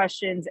 ask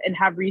questions, and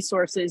have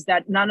resources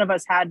that none of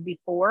us had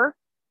before,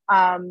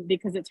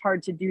 because it's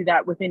hard to do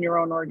that within your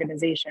own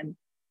organization.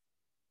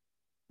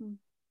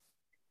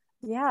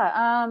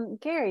 Yeah.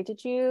 Gary,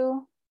 did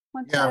you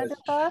want to add your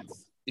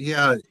thoughts?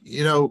 Yeah,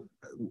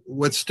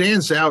 what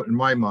stands out in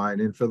my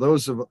mind, and for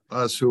those of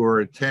us who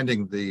are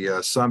attending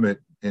the summit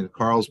in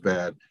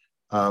Carlsbad,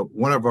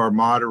 one of our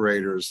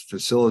moderators,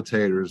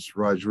 facilitators,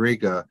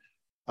 Rodriga,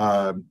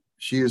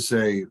 she is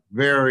a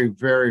very,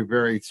 very,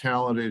 very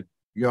talented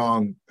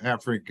young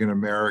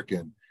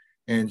African-American.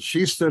 And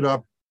she stood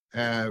up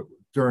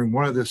during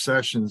one of the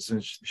sessions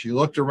and she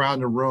looked around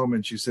the room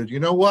and she said, you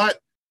know what?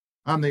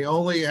 I'm the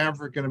only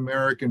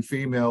African-American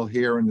female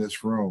here in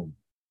this room.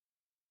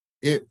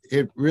 It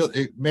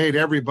made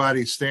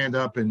everybody stand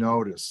up and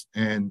notice.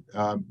 And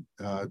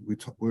we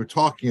were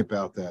talking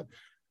about that.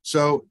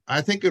 So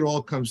I think it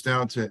all comes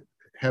down to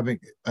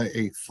having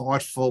a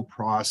thoughtful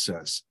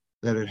process,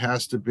 that it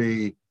has to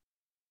be,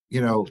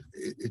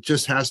 it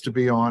just has to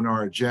be on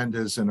our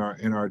agendas and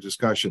in our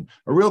discussion.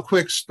 A real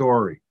quick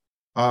story.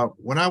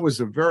 When I was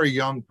a very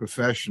young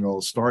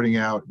professional starting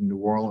out in New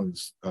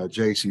Orleans,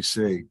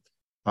 JCC,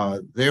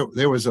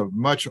 there was a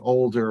much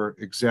older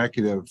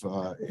executive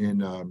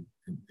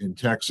in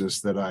Texas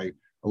that I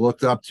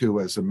looked up to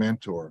as a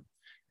mentor.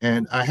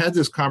 And I had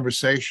this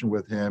conversation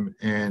with him,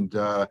 and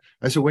I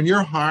said, when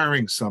you're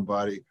hiring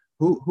somebody,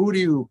 who do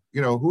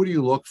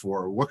you look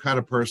for? What kind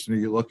of person are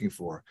you looking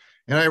for?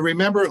 And I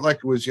remember it like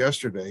it was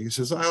yesterday. He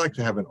says, I like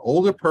to have an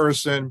older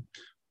person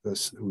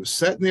who's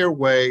set in their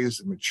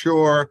ways,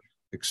 mature,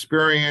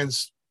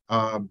 experienced.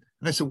 And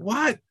I said,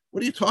 what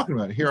are you talking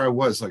about? Here I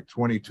was like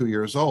 22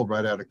 years old,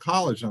 right out of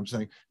college. And I'm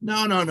saying,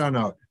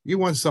 no. You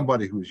want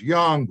somebody who's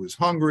young, who's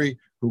hungry,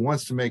 who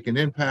wants to make an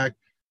impact.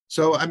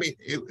 So, I mean,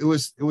 it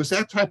was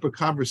that type of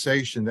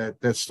conversation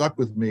that stuck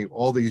with me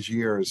all these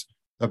years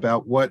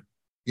about what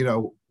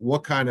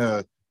kind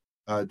of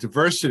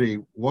diversity,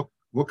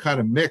 what kind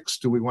of mix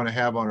do we want to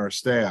have on our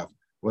staff,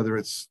 whether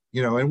it's,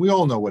 and we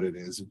all know what it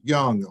is,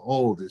 young,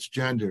 old, it's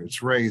gender,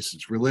 it's race,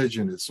 it's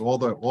religion, it's all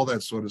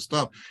that sort of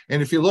stuff.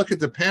 And if you look at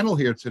the panel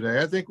here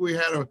today, I think we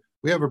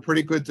have a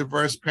pretty good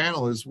diverse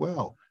panel as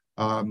well.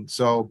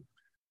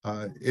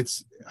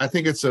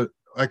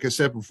 Like I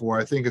said before,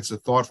 I think it's a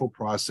thoughtful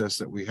process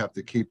that we have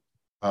to keep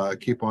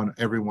on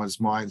everyone's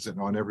minds and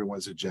on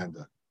everyone's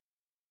agenda.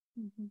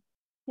 Mm-hmm.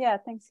 Yeah,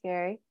 thanks,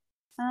 Gary.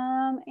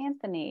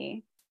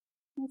 Anthony,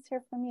 let's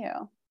hear from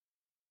you.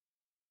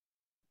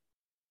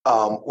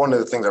 One of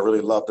the things I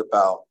really loved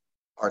about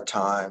our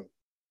time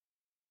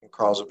in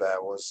Carlsbad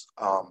was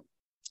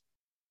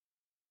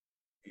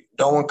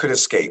no one could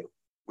escape.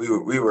 We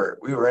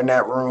were in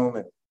that room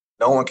and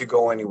no one could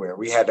go anywhere.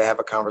 We had to have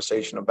a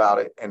conversation about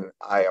it. And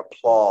I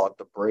applaud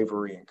the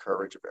bravery and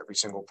courage of every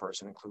single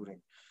person, including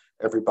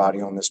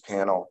everybody on this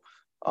panel,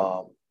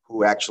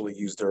 who actually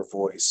used their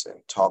voice and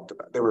talked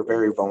about it. They were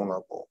very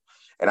vulnerable.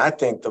 And I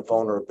think the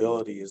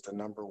vulnerability is the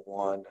number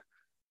one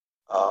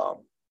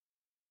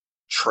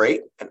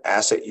trait and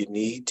asset you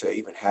need to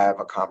even have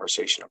a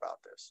conversation about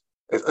this.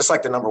 It's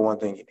like the number one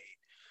thing you need.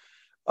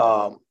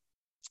 No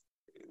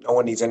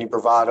one needs any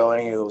bravado,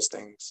 any of those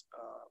things.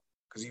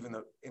 Because even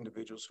the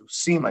individuals who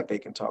seem like they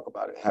can talk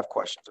about it have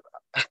questions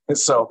about it.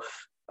 So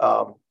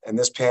in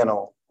this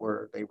panel,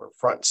 where they were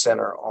front and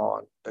center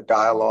on the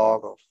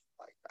dialogue of,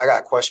 like, I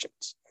got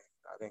questions.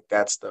 I think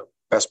that's the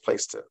best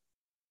place to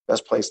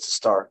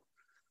start.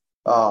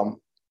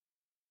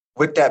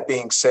 With that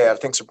being said, I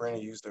think Sabrina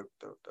used the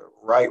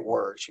right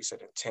word. She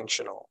said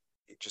intentional.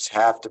 You just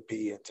have to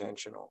be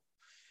intentional.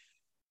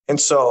 And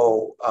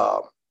so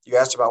you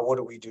asked about what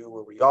do we do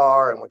where we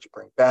are and what you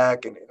bring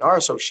back. And in our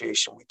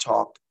association, we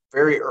talked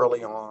very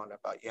early on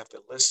about you have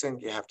to listen,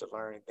 you have to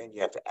learn, and then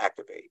you have to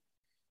activate.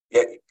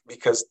 Yeah,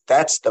 because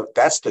that's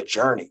the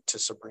journey, to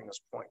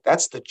Sabrina's point.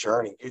 That's the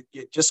journey.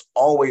 You just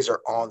always are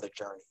on the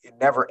journey. It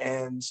never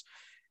ends.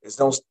 There's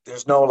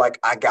no like,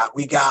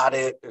 we got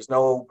it. There's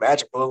no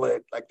magic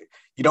bullet. Like,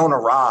 you don't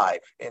arrive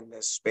in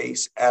this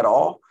space at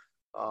all.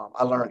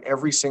 I learn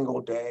every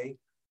single day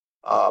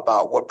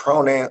about what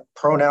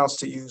pronouns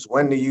to use,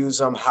 when to use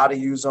them, how to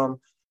use them.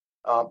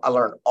 I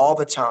learn all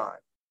the time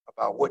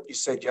what you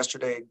said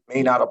yesterday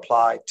may not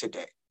apply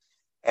today.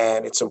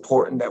 And it's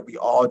important that we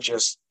all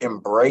just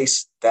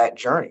embrace that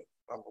journey,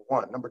 number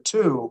one. Number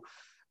two,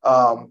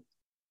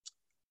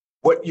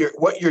 what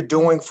you're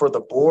doing for the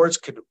boards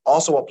could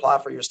also apply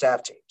for your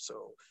staff team.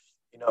 So,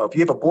 if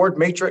you have a board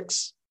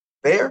matrix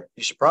there,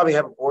 you should probably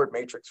have a board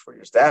matrix for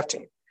your staff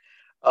team,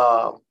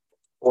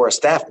 or a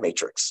staff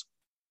matrix.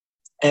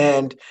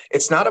 And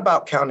it's not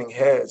about counting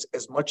heads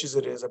as much as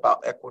it is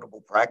about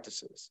equitable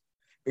practices.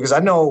 Because I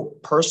know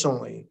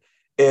personally,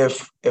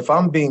 if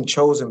I'm being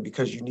chosen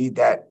because you need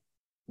that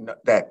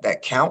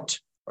count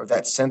or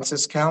that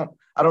census count,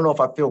 I don't know if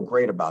I feel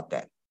great about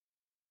that.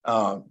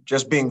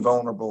 Just being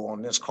vulnerable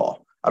on this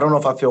call, I don't know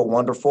if I feel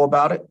wonderful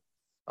about it.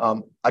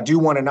 I do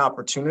want an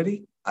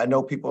opportunity. I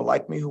know people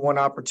like me who want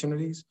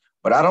opportunities,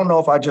 but I don't know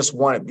if I just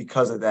want it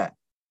because of that.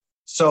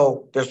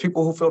 So there's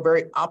people who feel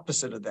very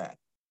opposite of that.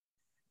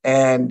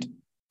 And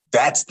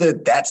that's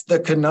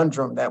the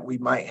conundrum that we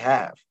might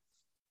have.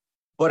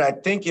 But I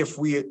think if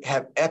we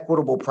have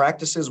equitable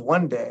practices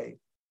one day,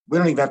 we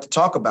don't even have to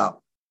talk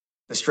about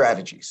the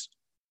strategies.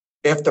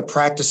 If the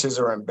practices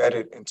are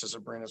embedded, and to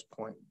Sabrina's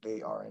point,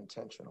 they are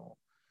intentional.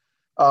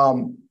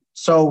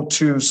 So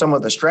to some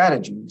of the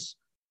strategies,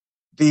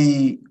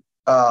 in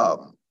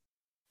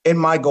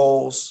my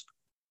goals,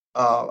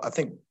 I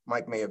think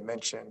Mike may have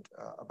mentioned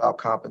about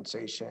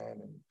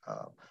compensation.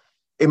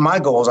 In my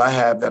goals, I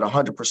have that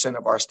 100%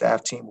 of our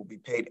staff team will be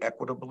paid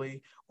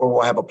equitably, or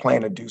we'll have a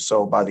plan to do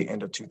so by the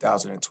end of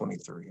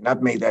 2023. And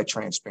I've made that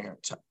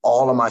transparent to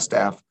all of my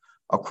staff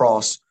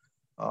across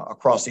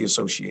the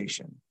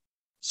association.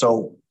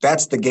 So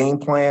that's the game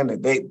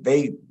plan. They're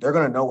going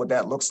to know what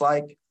that looks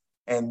like,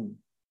 and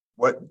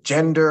what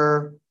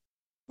gender.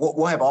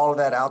 We'll have all of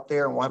that out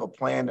there, and we'll have a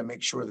plan to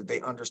make sure that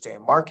they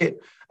understand market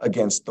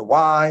against the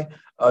why,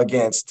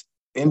 against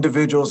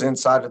individuals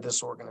inside of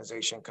this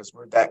organization, because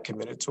we're that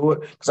committed to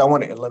it, because I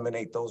want to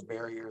eliminate those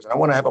barriers. I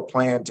want to have a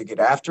plan to get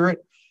after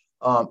it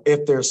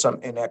if there's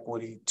some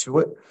inequity to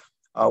it.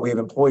 We have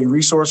employee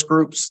resource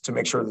groups to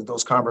make sure that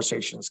those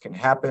conversations can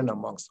happen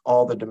amongst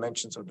all the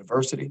dimensions of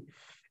diversity.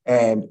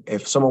 And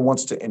if someone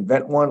wants to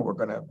invent one, we're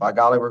going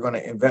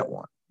to invent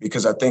one,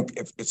 because I think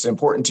if it's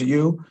important to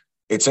you,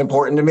 it's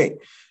important to me.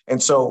 And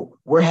so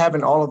we're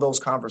having all of those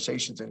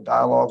conversations and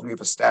dialogues. We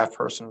have a staff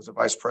person who's the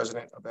vice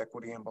president of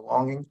equity and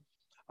belonging,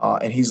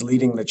 and he's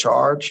leading the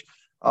charge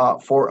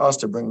for us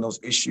to bring those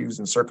issues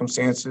and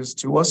circumstances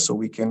to us so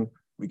we can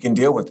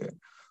deal with it.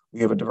 We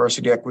have a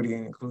diversity, equity,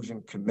 and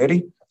inclusion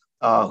committee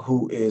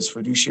who is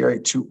fiduciary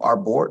to our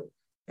board.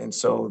 And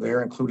so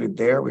they're included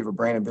there. We have a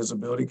brand and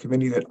visibility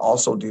committee that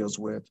also deals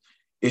with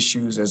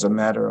issues as a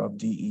matter of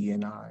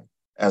DE&I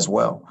as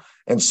well.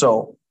 And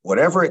so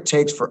whatever it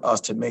takes for us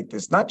to make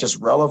this not just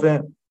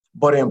relevant,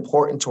 but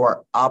important to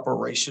our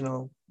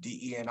operational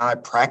DE&I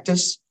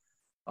practice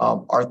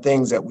are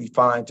things that we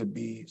find to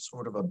be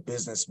sort of a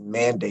business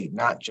mandate,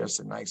 not just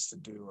a nice to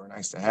do or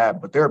nice to have,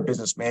 but they're a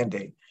business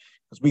mandate,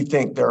 because we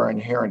think there are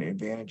inherent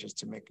advantages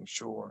to making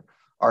sure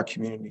our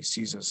community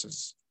sees us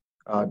as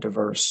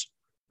diverse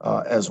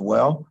as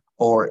well,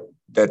 or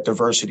that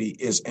diversity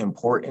is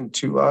important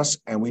to us.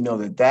 And we know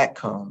that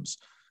comes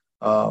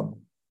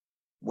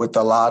with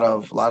a lot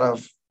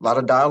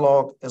of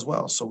dialogue as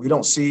well. So we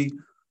don't see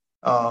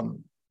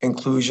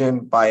inclusion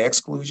by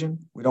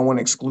exclusion. We don't want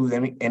to exclude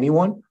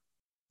anyone,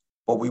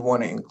 but we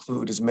want to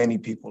include as many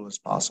people as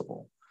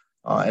possible.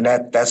 And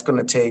that's going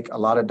to take a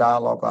lot of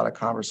dialogue, a lot of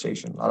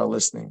conversation, a lot of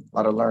listening, a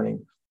lot of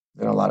learning,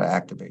 and a lot of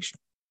activation.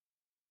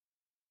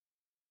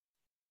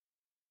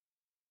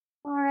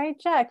 All right,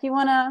 Jack, you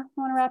wanna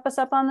wrap us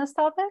up on this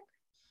topic?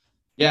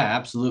 Yeah,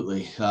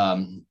 absolutely.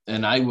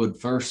 And I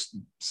would first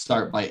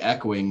start by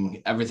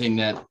echoing everything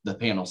that the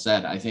panel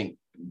said. I think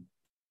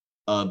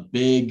a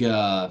big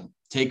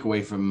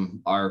takeaway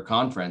from our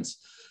conference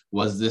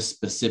was this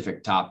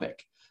specific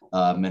topic.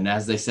 And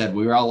as they said,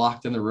 we were all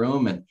locked in the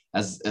room, and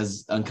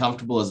as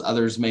uncomfortable as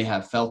others may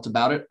have felt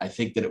about it, I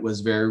think that it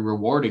was very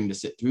rewarding to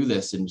sit through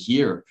this and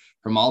hear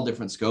from all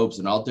different scopes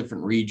and all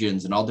different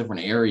regions and all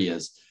different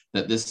areas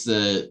that this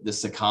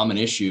is a common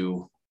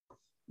issue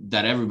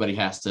that everybody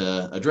has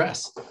to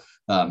address.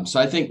 So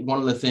I think one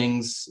of the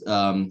things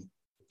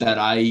that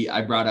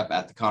I brought up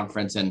at the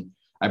conference, and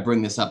I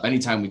bring this up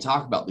anytime we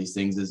talk about these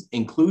things, is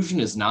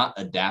inclusion is not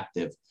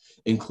adaptive.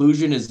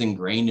 Inclusion is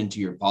ingrained into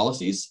your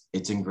policies,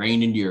 it's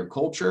ingrained into your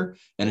culture,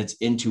 and it's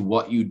into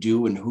what you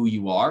do and who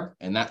you are.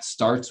 And that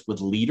starts with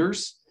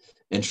leaders,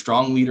 and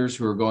strong leaders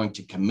who are going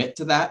to commit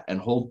to that and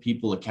hold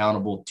people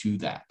accountable to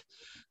that.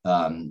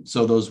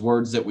 So those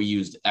words that we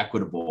used,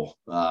 equitable,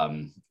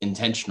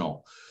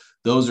 intentional,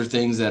 those are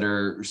things that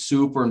are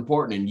super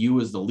important. And you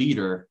as the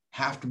leader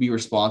have to be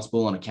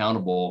responsible and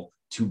accountable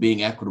to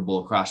being equitable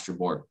across your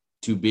board,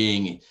 to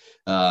being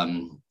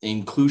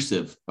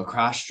inclusive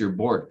across your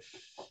board.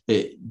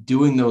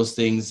 Doing those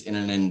things in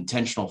an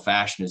intentional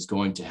fashion is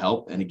going to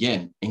help. And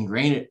again,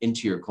 ingrain it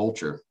into your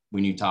culture.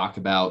 When you talk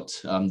about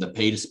the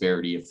pay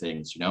disparity of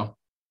things,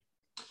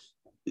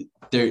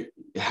 there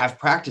have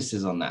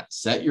practices on that.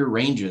 Set your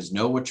ranges,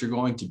 know what you're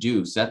going to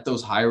do, set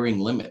those hiring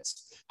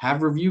limits,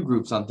 have review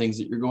groups on things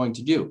that you're going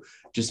to do.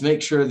 Just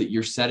make sure that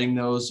you're setting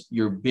those,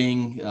 you're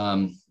being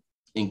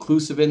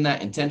inclusive in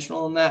that,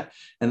 intentional in that.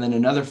 And then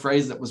another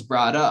phrase that was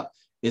brought up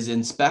is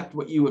inspect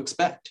what you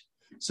expect.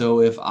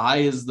 So if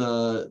I, as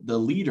the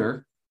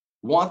leader,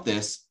 want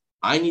this,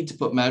 I need to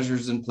put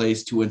measures in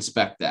place to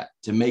inspect that,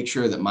 to make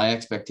sure that my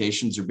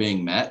expectations are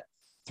being met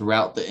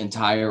throughout the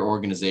entire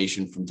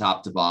organization from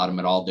top to bottom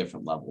at all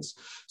different levels.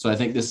 So I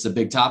think this is a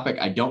big topic.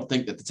 I don't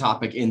think that the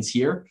topic ends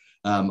here.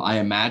 I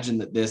imagine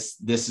that this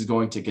is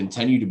going to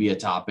continue to be a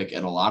topic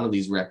at a lot of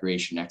these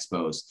recreation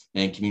expos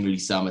and community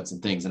summits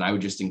and things. And I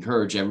would just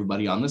encourage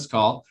everybody on this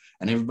call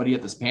and everybody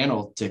at this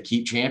panel to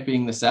keep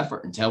championing this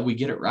effort until we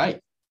get it right.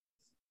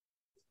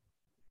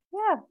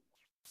 Yeah,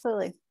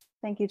 absolutely.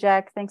 Thank you,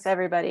 Jack. Thanks,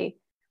 everybody.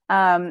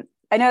 I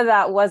know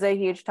that was a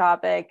huge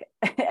topic.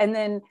 And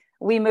then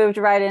we moved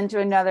right into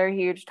another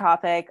huge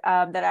topic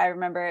that I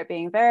remember it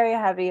being very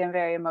heavy and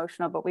very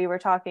emotional, but we were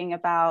talking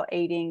about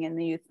aiding in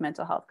the youth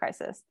mental health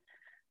crisis.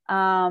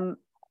 And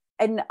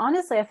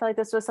honestly, I feel like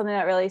this was something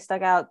that really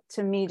stuck out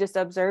to me, just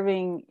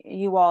observing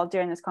you all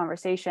during this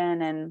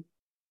conversation and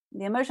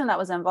the emotion that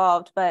was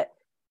involved. But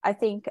I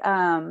think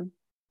something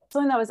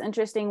that was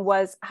interesting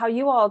was how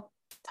you all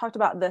talked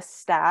about the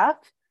staff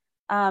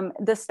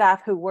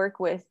who work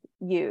with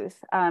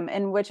youth,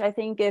 in which I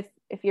think if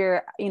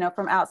you're,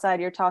 from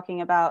outside, you're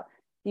talking about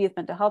the youth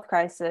mental health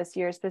crisis,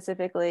 you're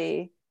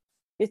thinking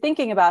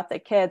about the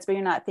kids, but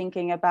you're not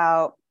thinking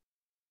about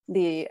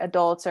the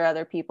adults or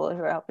other people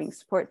who are helping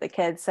support the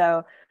kids.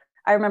 So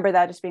I remember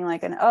that just being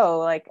like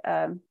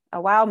a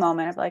wow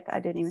moment of like,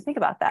 I didn't even think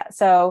about that.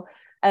 So,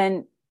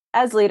 and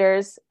as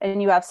leaders, and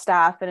you have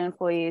staff and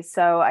employees.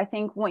 So I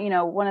think,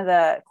 one of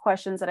the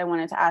questions that I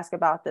wanted to ask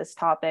about this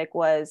topic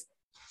was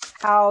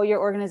how your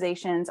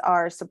organizations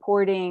are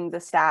supporting the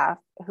staff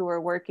who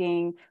are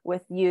working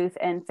with youth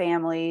and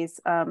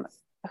families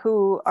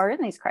who are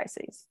in these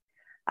crises.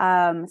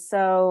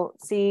 So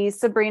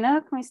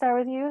Sabrina, can we start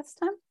with you this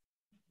time?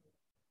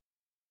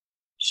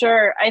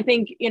 Sure. I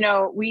think,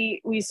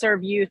 we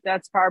serve youth.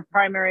 That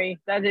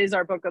is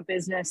our book of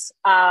business.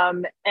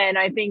 And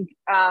I think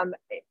I'm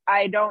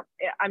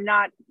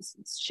not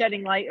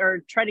shedding light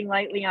or treading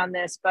lightly on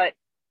this, but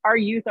our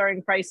youth are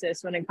in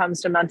crisis when it comes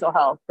to mental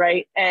health,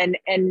 right?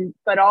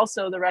 But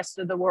also the rest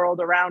of the world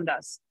around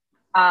us.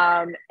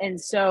 And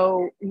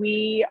so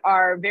we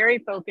are very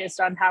focused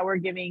on how we're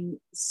giving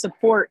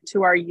support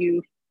to our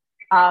youth.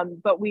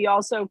 But we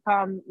also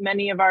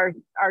many of our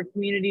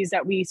communities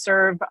that we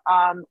serve,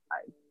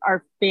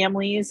 our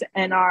families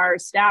and our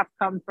staff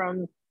come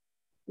from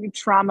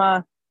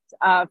trauma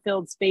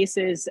filled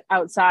spaces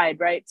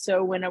outside, right?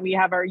 So when we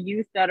have our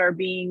youth that are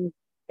being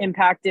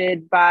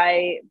impacted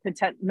by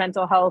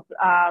mental health,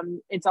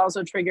 it's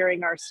also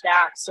triggering our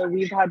staff. So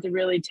we've had to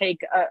really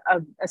take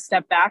a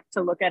step back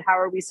to look at how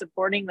are we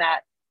supporting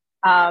that.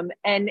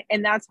 And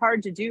that's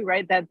hard to do,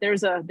 right? That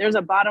there's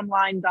a bottom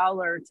line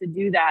dollar to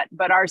do that.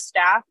 But our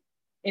staff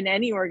in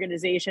any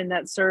organization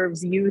that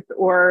serves youth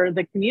or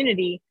the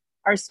community,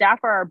 our staff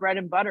are our bread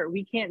and butter.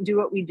 We can't do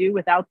what we do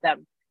without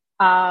them.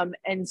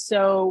 And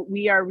so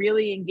we are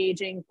really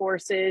engaging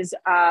forces,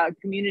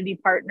 community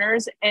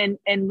partners, and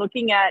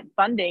looking at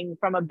funding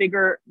from a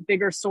bigger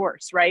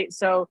source, right?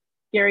 So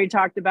Gary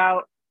talked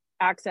about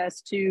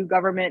access to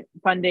government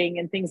funding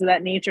and things of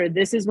that nature.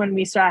 This is when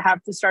we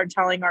have to start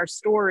telling our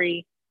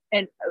story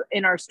and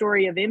in our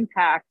story of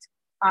impact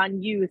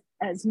on youth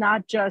as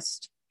not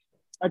just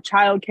a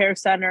child care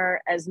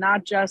center, as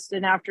not just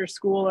an after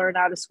school or an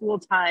out of school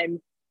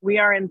time. We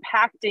are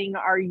impacting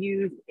our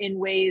youth in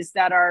ways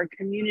that are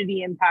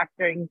community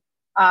impacting.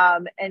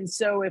 And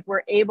so if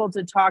we're able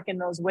to talk in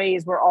those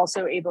ways, we're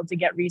also able to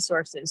get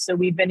resources. So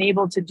we've been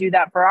able to do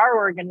that for our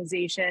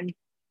organization,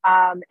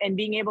 and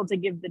being able to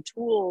give the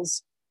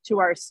tools to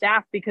our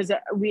staff, because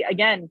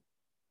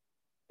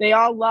they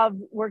all love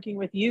working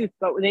with youth,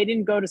 but they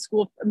didn't go to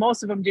school.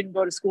 Most of them didn't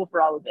go to school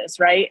for all of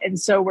this, right? And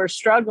so we're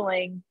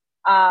struggling,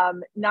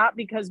 not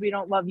because we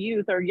don't love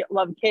youth or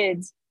love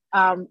kids.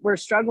 We're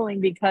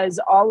struggling because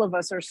all of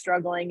us are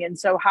struggling. And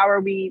so how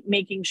are we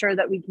making sure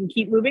that we can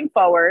keep moving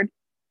forward,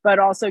 but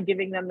also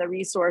giving them the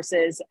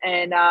resources?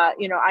 And,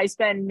 I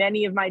spend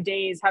many of my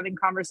days having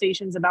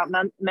conversations about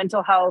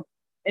mental health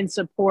and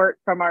support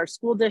from our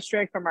school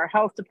district, from our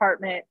health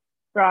department,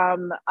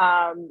 from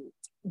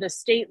the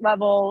state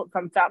level,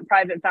 from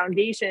private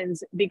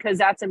foundations, because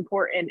that's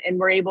important. And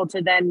we're able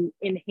to then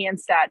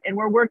enhance that. And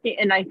we're working.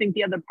 And I think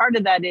the other part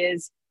of that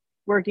is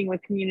working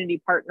with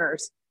community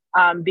partners.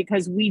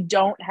 Because we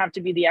don't have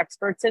to be the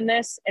experts in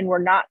this, and we're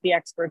not the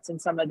experts in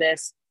some of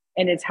this.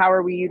 And it's how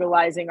are we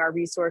utilizing our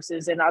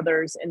resources and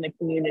others in the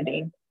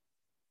community?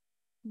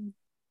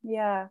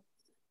 Yeah.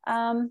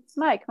 Mike,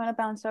 I'm going to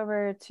bounce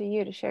over to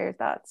you to share your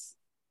thoughts.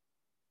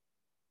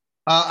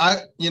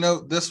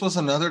 This was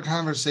another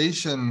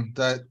conversation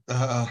that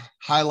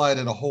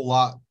highlighted a whole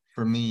lot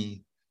for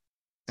me.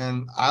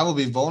 And I will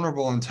be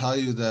vulnerable and tell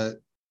you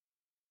that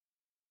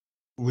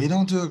we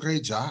don't do a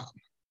great job.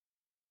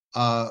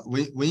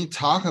 We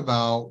talk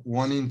about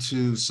wanting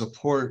to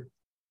support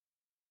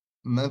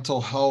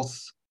mental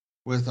health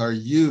with our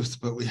youth,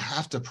 but we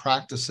have to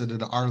practice it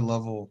at our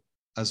level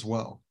as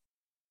well.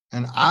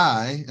 And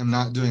I am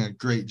not doing a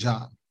great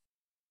job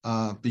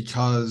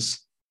because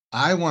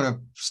I want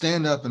to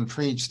stand up and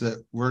preach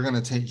that we're going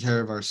to take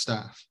care of our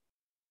staff.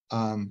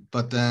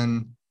 But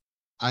then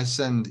I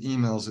send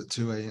emails at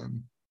 2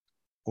 a.m.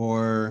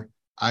 or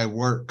I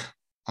work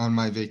on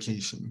my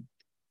vacation.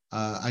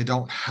 I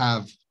don't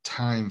have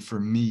time for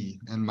me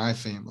and my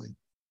family.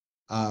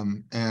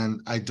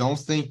 And I don't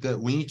think that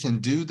we can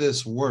do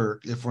this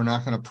work if we're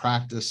not going to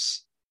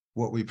practice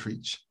what we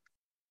preach.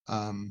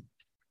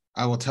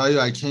 I will tell you,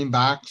 I came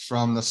back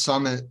from the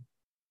summit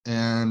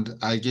and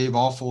I gave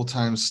all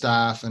full-time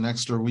staff an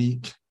extra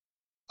week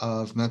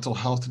of mental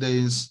health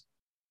days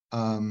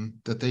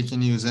that they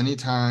can use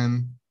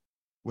anytime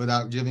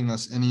without giving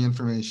us any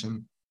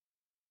information,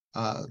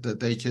 that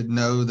they could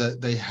know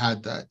that they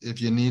had that.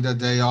 If you need a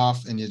day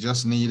off and you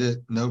just need it,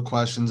 no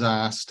questions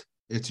asked,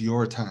 it's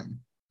your time.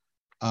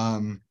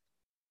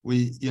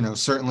 We,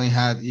 certainly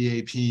have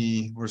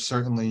EAP. We're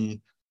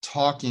certainly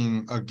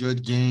talking a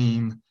good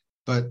game,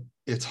 but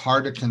it's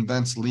hard to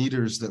convince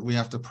leaders that we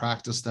have to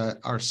practice that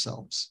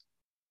ourselves.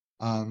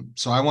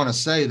 So I want to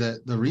say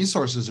that the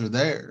resources are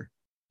there.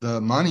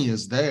 The money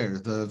is there.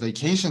 The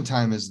vacation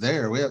time is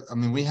there.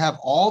 We have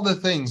all the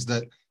things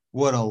that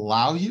would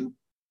allow you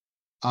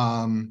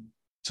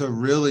to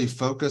really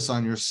focus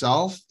on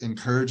yourself,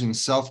 encouraging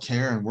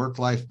self-care and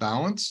work-life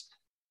balance,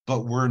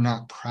 but we're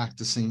not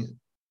practicing it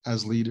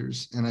as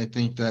leaders. And I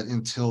think that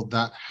until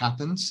that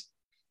happens,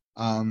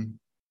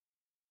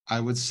 I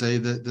would say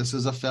that this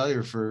is a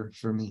failure for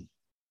me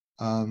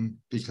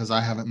because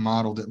I haven't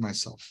modeled it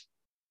myself.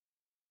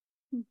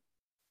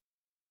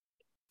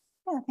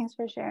 Yeah, thanks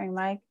for sharing,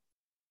 Mike.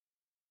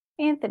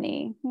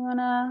 Anthony, you want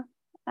to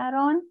add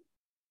on?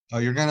 Oh,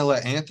 you're going to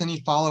let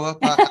Anthony follow up?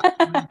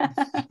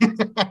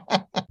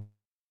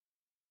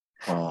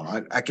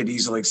 I could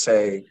easily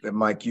say that,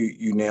 Mike,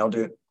 you nailed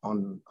it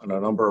on a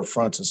number of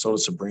fronts, and so did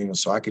Sabrina.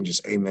 So I can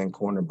just amen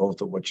corner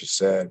both of what you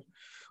said.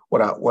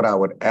 What I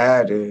would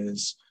add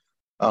is,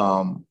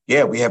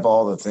 we have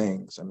all the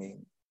things.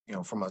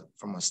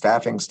 From a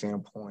staffing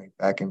standpoint,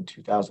 back in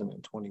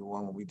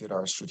 2021 when we did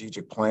our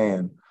strategic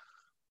plan,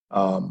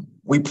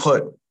 we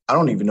put, I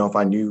don't even know if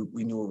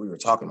we knew what we were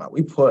talking about.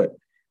 We put,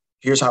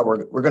 here's how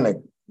we're going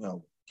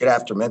to get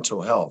after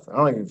mental health. I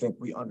don't even think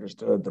we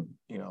understood the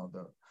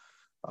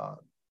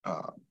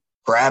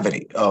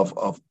gravity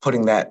of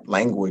putting that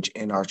language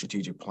in our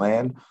strategic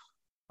plan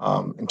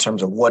in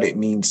terms of what it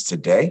means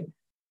today.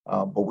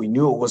 But we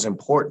knew it was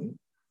important,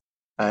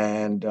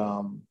 and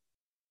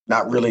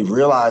not really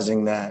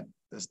realizing that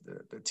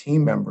the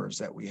team members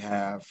that we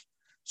have,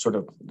 sort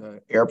of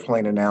the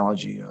airplane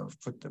analogy of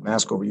put the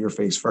mask over your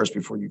face first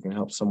before you can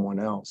help someone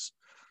else,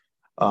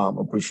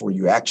 or before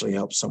you actually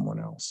help someone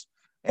else.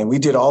 And we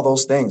did all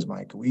those things,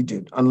 Mike. We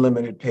did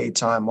unlimited paid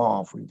time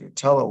off. We did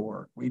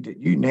telework. We did,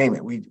 you name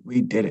it.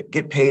 We did it.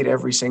 Get paid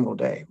every single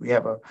day. We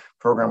have a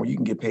program where you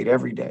can get paid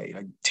every day.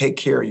 Like, take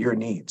care of your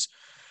needs.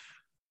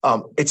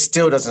 It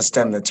still doesn't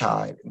stem the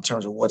tide in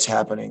terms of what's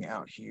happening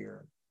out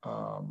here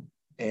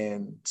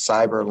in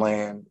cyber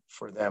land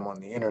for them on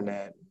the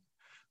internet,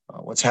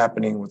 what's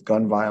happening with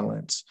gun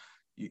violence,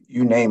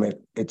 you name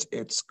it.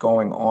 It's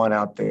going on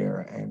out there.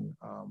 And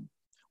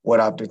what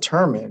I've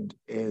determined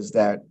is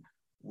that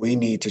we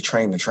need to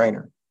train the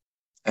trainer.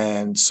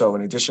 And so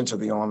in addition to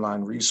the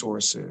online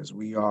resources,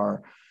 we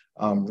are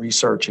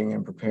researching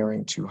and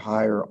preparing to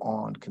hire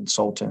on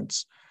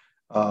consultants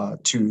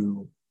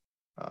to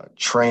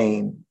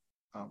train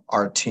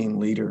our team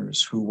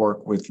leaders who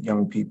work with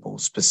young people,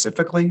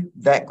 specifically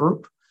that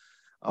group.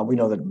 We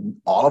know that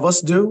all of us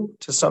do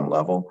to some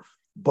level,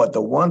 but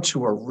the ones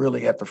who are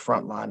really at the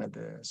front line of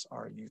this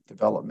are youth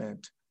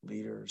development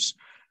leaders,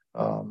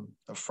 the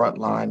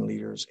frontline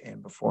leaders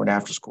in before and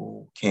after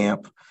school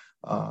camp,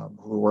 who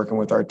are working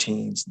with our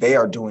teens. They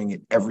are doing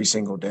it every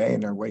single day,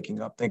 and they're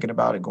waking up thinking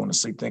about it, going to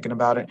sleep thinking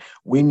about it.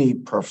 We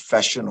need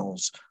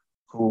professionals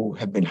who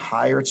have been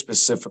hired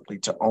specifically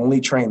to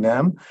only train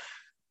them,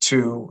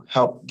 to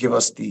help give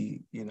us the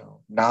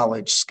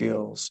knowledge,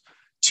 skills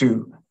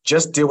to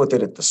just deal with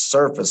it at the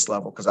surface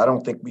level, because I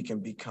don't think we can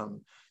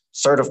become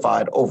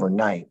certified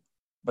overnight,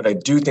 but I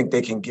do think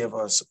they can give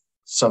us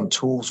some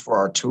tools for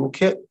our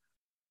toolkit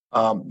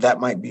that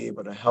might be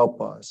able to help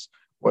us,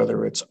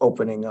 whether it's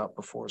opening up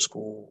before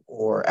school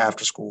or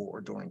after school or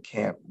during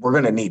camp. We're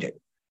going to need it.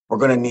 We're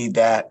going to need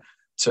that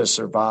to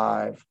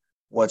survive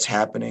what's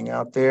happening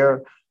out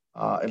there,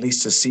 at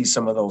least to see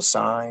some of those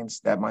signs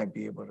that might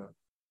be able to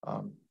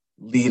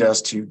lead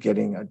us to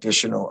getting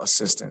additional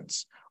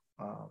assistance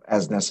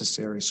as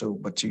necessary. So,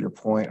 but to your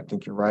point, I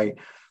think you're right.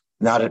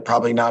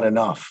 Probably not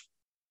enough,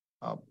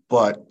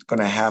 but going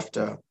to have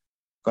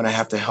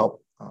to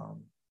help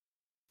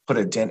put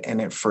a dent in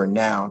it for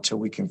now until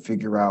we can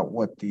figure out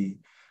what the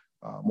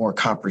more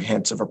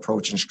comprehensive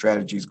approach and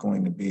strategy is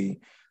going to be.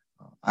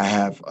 I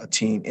have a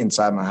team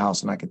inside my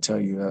house, and I can tell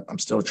you that I'm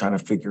still trying to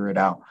figure it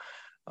out.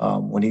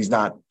 When he's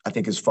not, I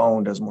think his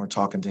phone does more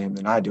talking to him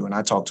than I do, and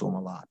I talk to him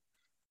a lot.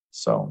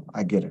 So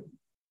I get it.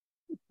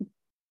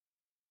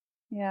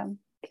 Yeah.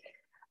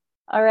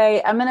 All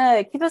right. I'm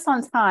going to keep us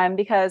on time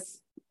because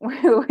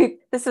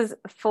this is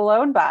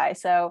flown by.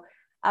 So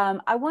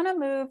I want to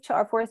move to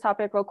our fourth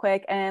topic real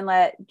quick and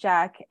let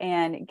Jack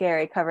and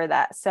Gary cover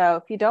that. So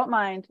if you don't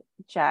mind,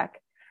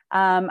 Jack,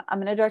 I'm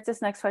going to direct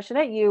this next question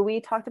at you. We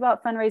talked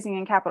about fundraising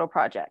and capital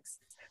projects.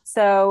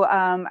 So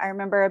I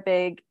remember a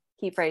big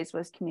key phrase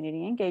was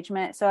community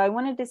engagement. So I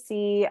wanted to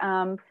see,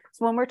 so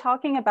when we're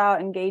talking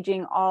about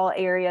engaging all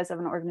areas of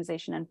an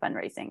organization in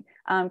fundraising,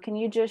 can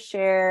you just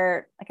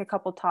share like a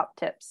couple top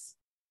tips?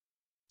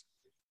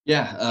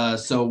 Yeah,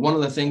 so one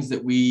of the things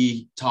that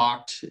we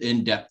talked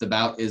in depth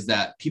about is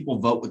that people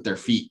vote with their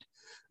feet.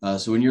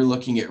 So when you're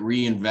looking at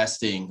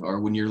reinvesting, or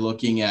when you're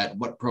looking at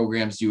what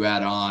programs you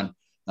add on,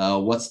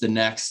 what's the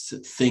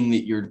next thing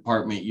that your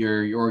department,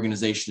 your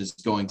organization is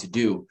going to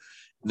do,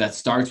 that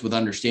starts with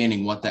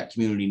understanding what that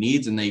community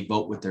needs, and they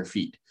vote with their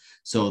feet.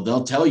 So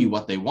they'll tell you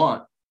what they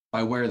want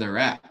by where they're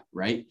at,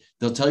 right?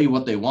 They'll tell you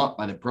what they want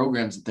by the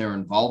programs that they're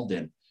involved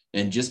in.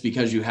 And just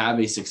because you have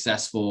a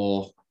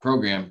successful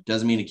program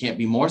doesn't mean it can't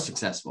be more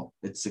successful.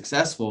 It's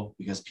successful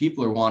because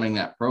people are wanting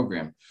that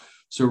program.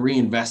 So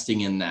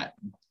reinvesting in that,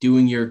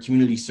 doing your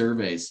community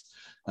surveys,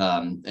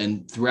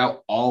 and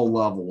throughout all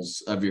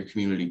levels of your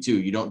community too.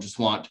 You don't just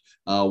want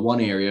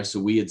one area. So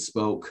we had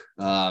spoke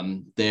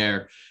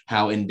there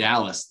how in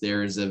Dallas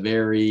there is a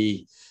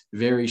very,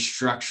 very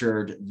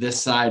structured this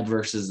side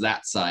versus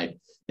that side,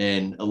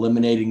 and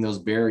eliminating those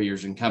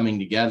barriers and coming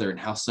together, and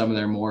how some of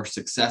their more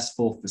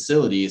successful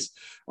facilities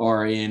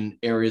are in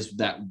areas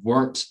that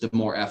weren't the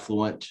more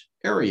affluent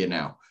area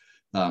now.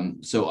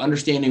 So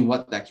understanding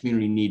what that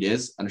community need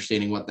is,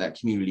 understanding what that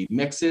community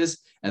mix is,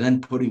 and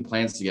then putting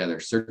plans together,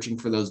 searching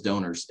for those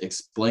donors,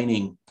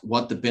 explaining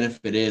what the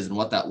benefit is and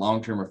what that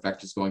long-term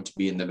effect is going to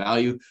be, and the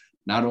value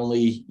not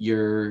only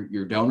your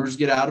donors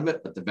get out of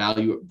it, but the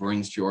value it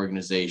brings to your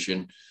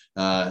organization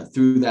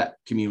through that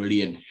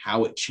community, and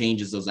how it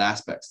changes those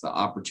aspects, the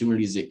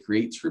opportunities it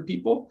creates for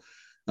people.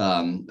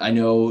 I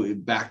know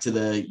back to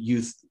the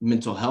youth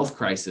mental health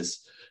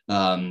crisis,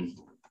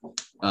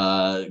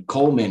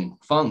 Coleman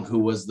Fung, who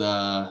was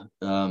the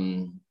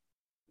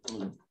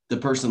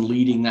person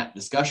leading that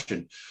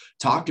discussion,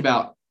 talked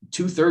about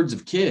 2/3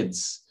 of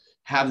kids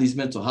have these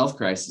mental health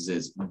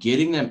crises.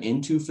 Getting them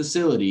into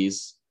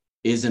facilities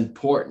is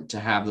important to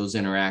have those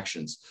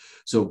interactions.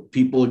 So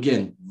people,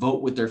 again,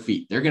 vote with their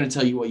feet. They're going to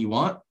tell you what you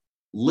want.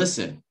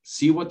 Listen,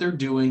 see what they're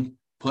doing,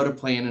 put a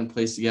plan in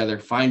place together,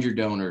 find your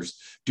donors,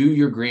 do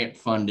your grant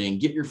funding,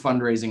 get your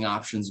fundraising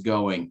options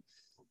going,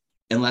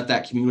 and let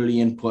that community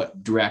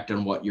input direct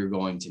on what you're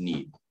going to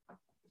need.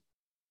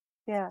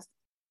 Yeah.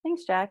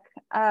 Thanks, Jack.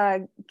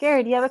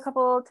 Gary, do you have a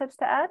couple tips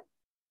to add?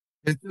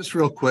 Just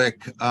real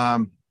quick,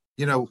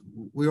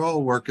 we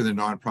all work in the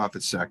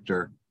nonprofit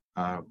sector.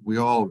 We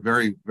all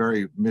very,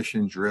 very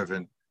mission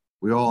driven.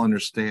 We all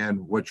understand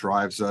what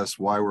drives us,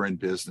 why we're in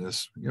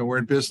business. We're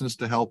in business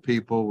to help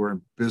people. We're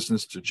in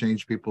business to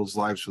change people's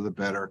lives for the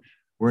better.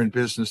 We're in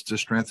business to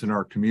strengthen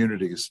our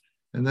communities.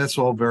 And that's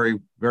all very,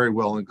 very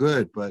well and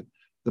good. But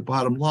the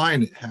bottom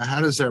line,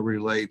 how does that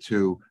relate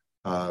to,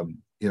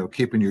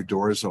 keeping your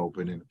doors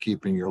open and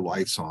keeping your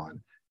lights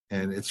on?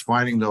 And it's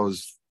finding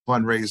those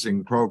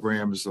fundraising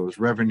programs, those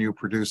revenue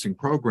producing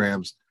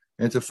programs,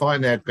 and to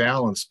find that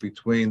balance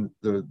between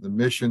the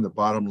mission, the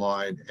bottom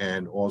line,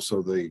 and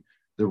also the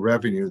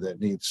revenue that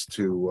needs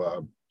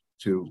to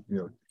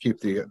keep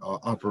the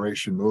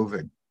operation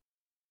moving.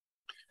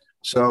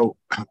 So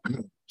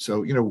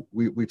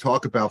we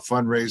talk about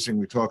fundraising,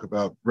 we talk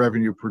about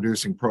revenue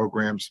producing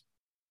programs,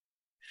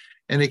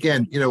 and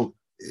again,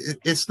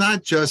 it's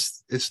not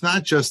just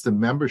the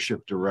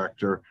membership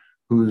director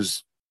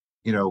who's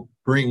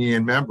bringing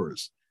in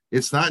members.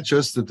 It's not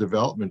just the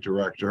development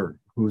director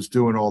who's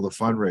doing all the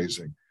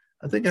fundraising.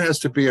 I think it has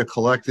to be a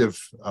collective.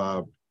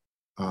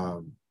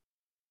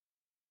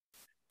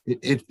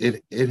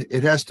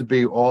 It has to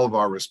be all of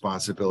our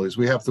responsibilities.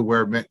 We have to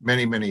wear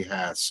many, many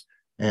hats,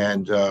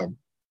 and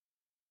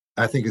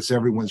I think it's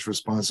everyone's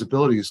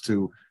responsibilities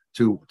to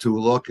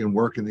look and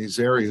work in these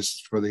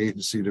areas for the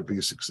agency to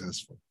be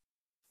successful.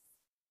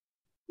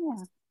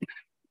 Yeah,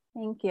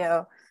 thank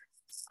you.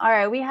 All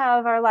right, we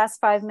have our last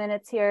 5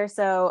 minutes here,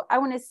 so I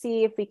want to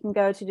see if we can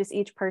go to just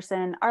each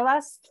person. Our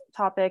last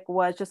topic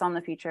was just on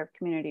the future of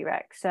community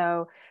rec.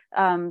 So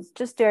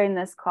just during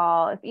this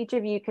call, if each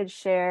of you could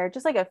share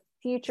just like a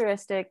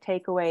futuristic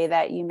takeaway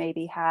that you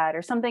maybe had,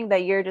 or something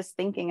that you're just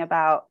thinking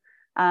about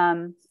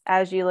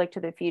as you look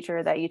to the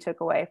future that you took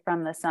away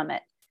from the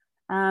summit.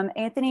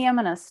 Anthony, I'm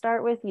going to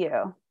start with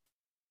you.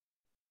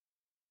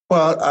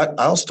 Well,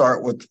 I'll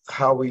start with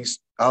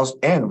I'll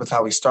end with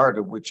how we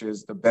started, which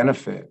is the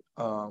benefit,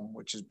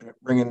 which is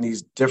bringing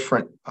these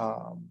different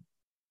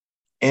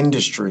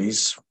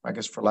industries, I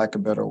guess for lack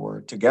of a better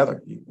word,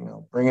 together.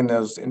 Bringing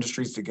those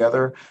industries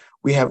together,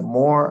 we have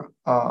more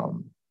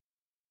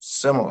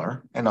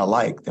similar and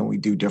alike than we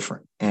do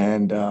different.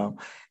 And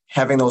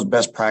having those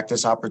best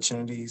practice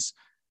opportunities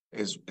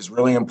is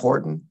really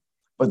important.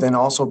 But then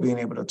also being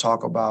able to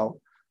talk about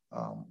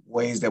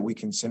ways that we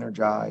can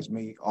synergize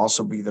may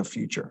also be the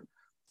future.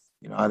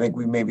 I think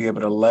we may be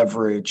able to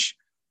leverage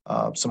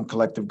some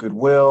collective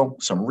goodwill,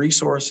 some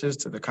resources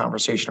to the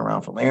conversation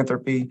around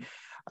philanthropy.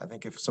 I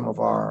think if some of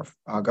our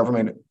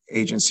government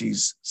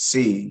agencies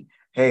see,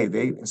 hey,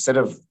 they, instead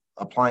of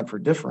applying for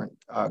different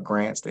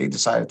grants, they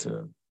decided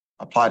to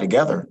apply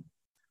together,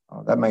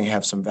 that may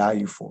have some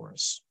value for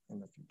us in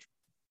the future.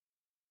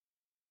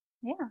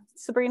 Yeah,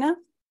 Sabrina?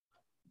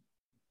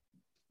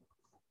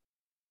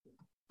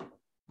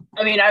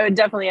 I mean, I would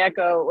definitely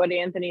echo what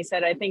Anthony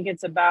said. I think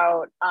it's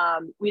about,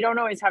 we don't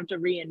always have to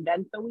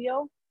reinvent the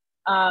wheel,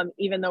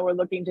 even though we're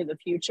looking to the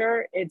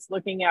future. It's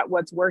looking at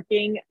what's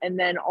working. And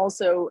then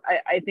also,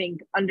 I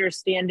think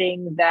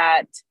understanding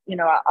that,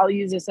 I'll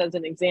use this as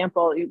an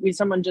example.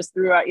 Someone just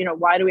threw out,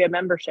 why do we have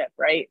membership,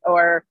 right?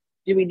 Or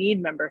do we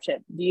need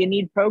membership? Do you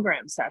need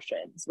program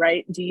sessions,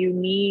 right? Do you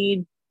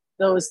need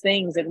those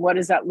things? And what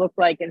does that look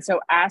like? And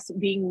so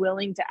being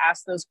willing to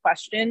ask those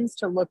questions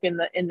to look in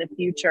the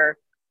future.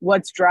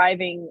 What's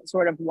driving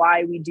sort of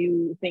why we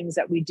do things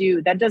that we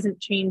do. That doesn't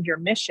change your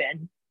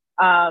mission,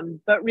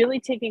 but really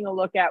taking a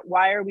look at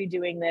why are we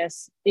doing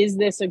this? Is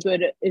this a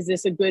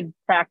good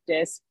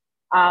practice?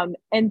 And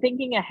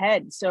thinking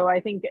ahead. So I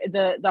think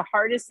the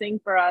hardest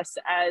thing for us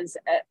as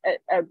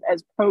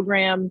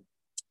program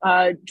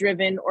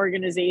driven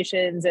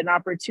organizations and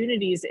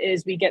opportunities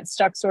is we get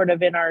stuck sort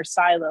of in our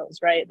silos,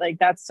 right? Like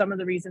that's some of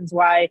the reasons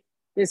why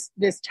this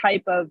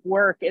type of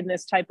work and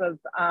this type of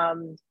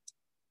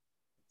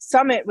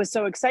summit was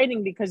so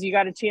exciting, because you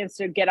got a chance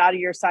to get out of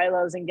your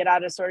silos and get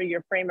out of sort of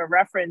your frame of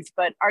reference.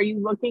 But are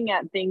you looking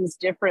at things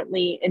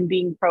differently and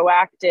being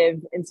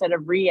proactive instead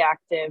of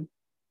reactive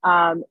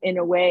in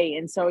a way?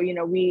 And so,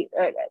 we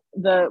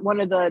one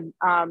of the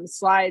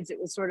slides,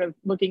 it was sort of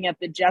looking at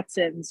the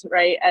Jetsons,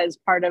 right, as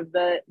part of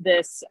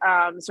this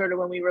sort of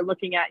when we were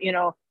looking at,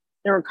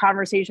 there were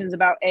conversations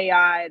about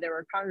AI, there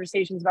were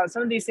conversations about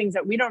some of these things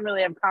that we don't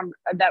really have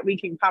that we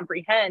can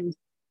comprehend.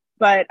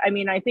 But I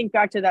mean, I think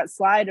back to that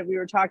slide of we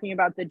were talking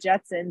about the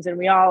Jetsons,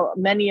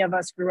 and many of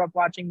us grew up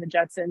watching the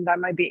Jetsons. I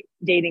might be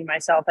dating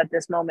myself at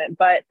this moment,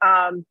 but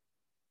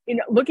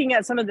looking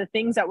at some of the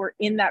things that were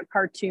in that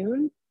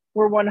cartoon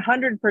were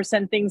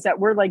 100% things that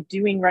we're like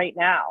doing right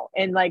now.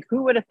 And like,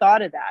 who would have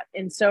thought of that?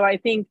 And so I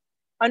think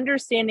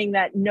understanding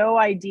that no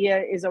idea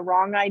is a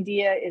wrong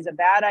idea, is a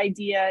bad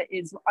idea,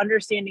 is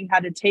understanding how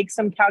to take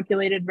some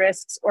calculated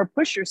risks or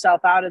push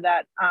yourself out of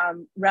that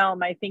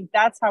realm. I think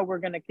that's how we're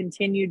going to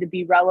continue to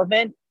be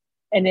relevant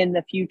and in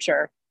the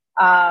future,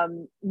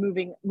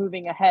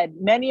 moving ahead.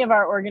 Many of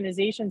our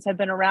organizations have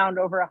been around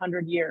over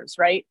 100 years,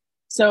 right?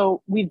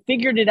 So we've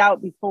figured it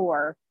out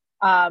before.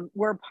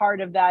 We're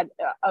part of that,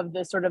 of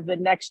the sort of the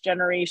next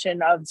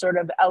generation of sort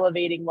of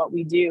elevating what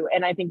we do.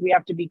 And I think we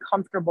have to be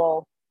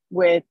comfortable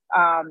with,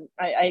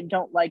 I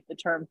don't like the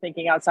term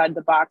thinking outside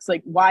the box.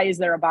 Like, why is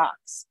there a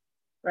box,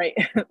 right?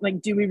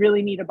 Like, do we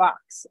really need a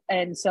box?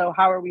 And so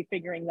how are we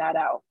figuring that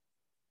out?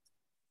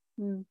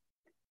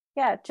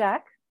 Yeah,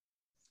 Jack?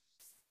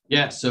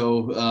 Yeah,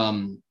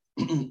 so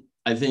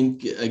I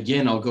think,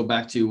 again, I'll go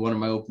back to one of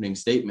my opening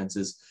statements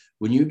is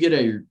when you get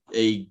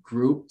a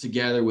group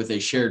together with a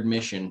shared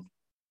mission,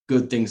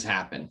 good things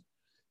happen.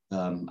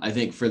 I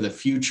think for the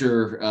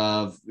future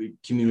of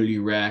community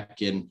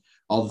rec and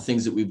all the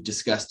things that we've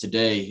discussed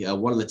today,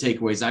 one of the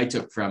takeaways I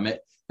took from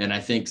it, and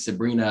I think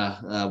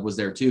Sabrina was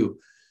there too,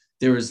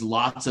 there was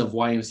lots of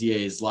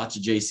YMCAs, lots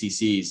of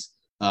JCCs,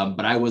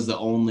 but I was the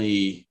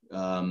only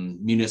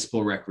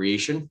municipal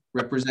recreation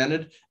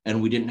represented,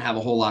 and we didn't have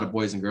a whole lot of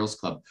Boys and Girls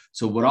Club.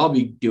 So what I'll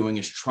be doing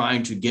is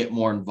trying to get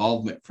more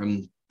involvement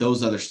from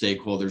those other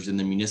stakeholders in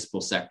the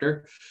municipal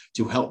sector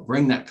to help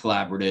bring that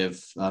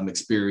collaborative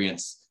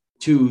experience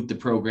to the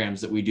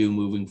programs that we do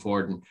moving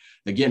forward. And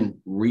again,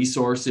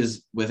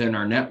 resources within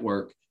our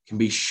network can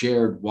be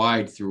shared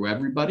wide through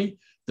everybody.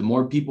 The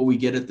more people we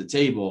get at the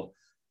table,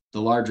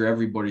 the larger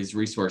everybody's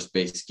resource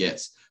base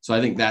gets. So I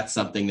think that's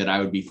something that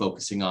I would be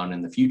focusing on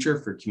in the future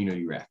for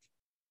community rec.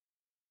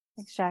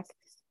 Thanks, Jack.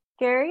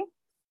 Gary?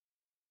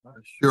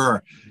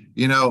 Sure.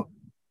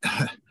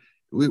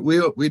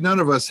 We none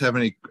of us have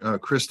any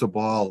crystal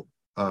ball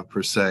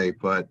per se,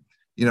 but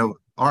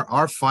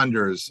our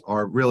funders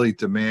are really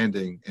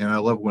demanding, and I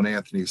love when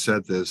Anthony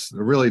said this,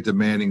 they're really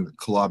demanding the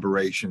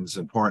collaborations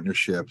and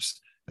partnerships,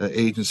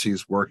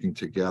 agencies working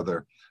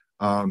together.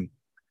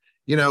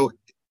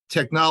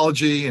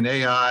 Technology and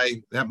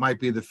AI, that might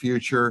be the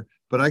future,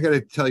 but I got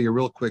to tell you a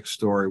real quick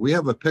story. We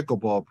have a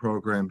pickleball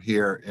program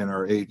here in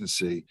our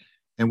agency,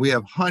 and we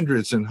have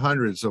hundreds and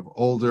hundreds of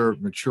older,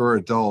 mature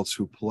adults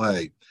who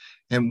play.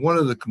 And one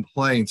of the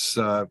complaints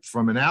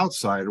from an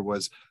outsider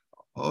was,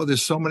 oh,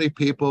 there's so many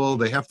people,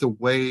 they have to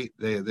wait.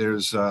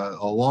 There's a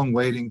long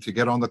waiting to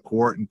get on the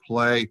court and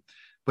play.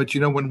 But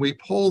when we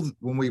polled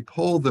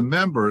the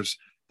members,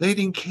 they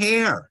didn't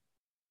care.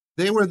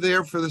 They were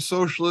there for the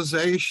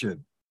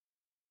socialization.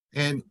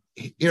 And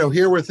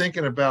here we're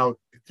thinking about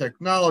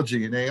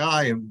technology and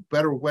AI and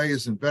better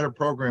ways and better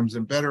programs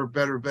and better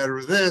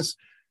this.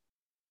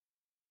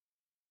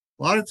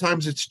 A lot of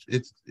times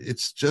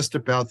it's just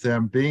about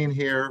them being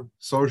here,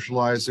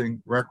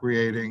 socializing,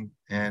 recreating,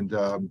 And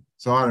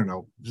so I don't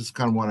know, just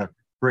kind of want to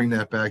bring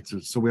that back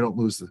to, so we don't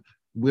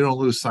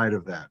lose sight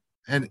of that.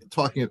 And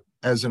talking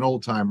as an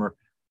old timer,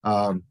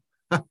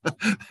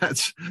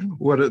 that's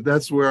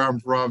where I'm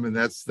from, and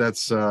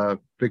that's a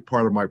big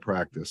part of my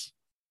practice.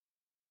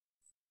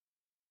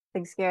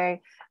 Thanks,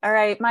 Gary. All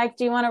right, Mike,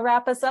 do you want to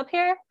wrap us up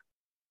here?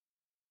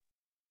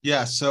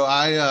 Yeah, so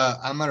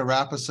I'm going to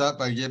wrap us up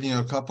by giving you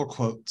a couple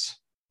quotes.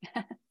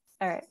 All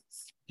right.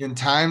 In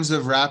times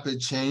of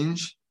rapid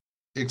change,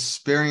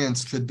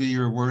 experience could be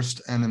your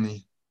worst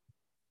enemy.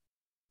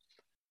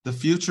 The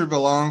future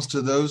belongs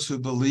to those who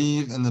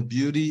believe in the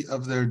beauty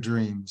of their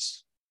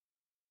dreams.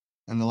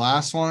 And the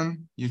last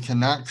one, you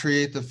cannot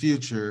create the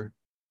future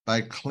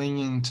by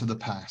clinging to the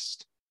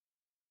past.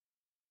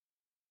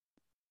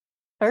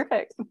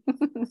 Perfect.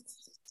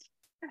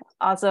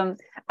 Awesome.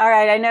 All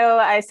right. I know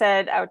I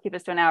said I would keep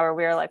us to an hour.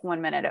 We're like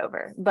 1 minute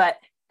over, but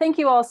thank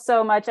you all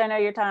so much. I know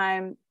your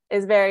time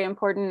is very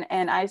important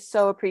and I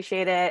so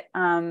appreciate it.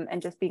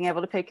 And just being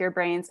able to pick your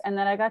brains. And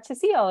then I got to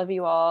see all of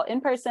you all in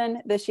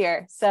person this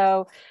year.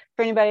 So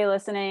for anybody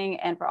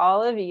listening and for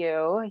all of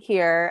you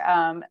here,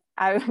 I'm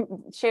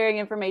sharing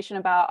information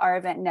about our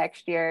event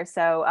next year.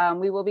 So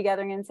we will be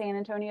gathering in San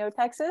Antonio,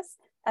 Texas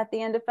at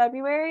the end of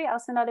February. I'll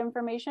send out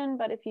information,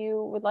 but if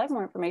you would like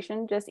more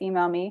information, just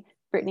email me,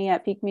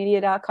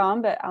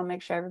 Brittany@peakmedia.com, but I'll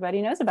make sure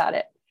everybody knows about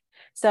it.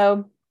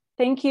 So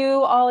thank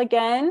you all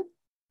again.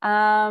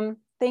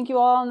 Thank you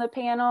all on the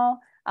panel.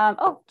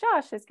 Oh,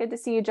 Josh, it's good to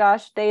see you,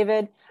 Josh,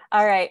 David.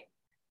 All right.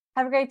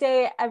 Have a great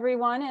day,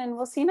 everyone, and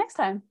we'll see you next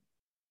time.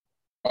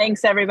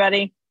 Thanks,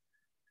 everybody.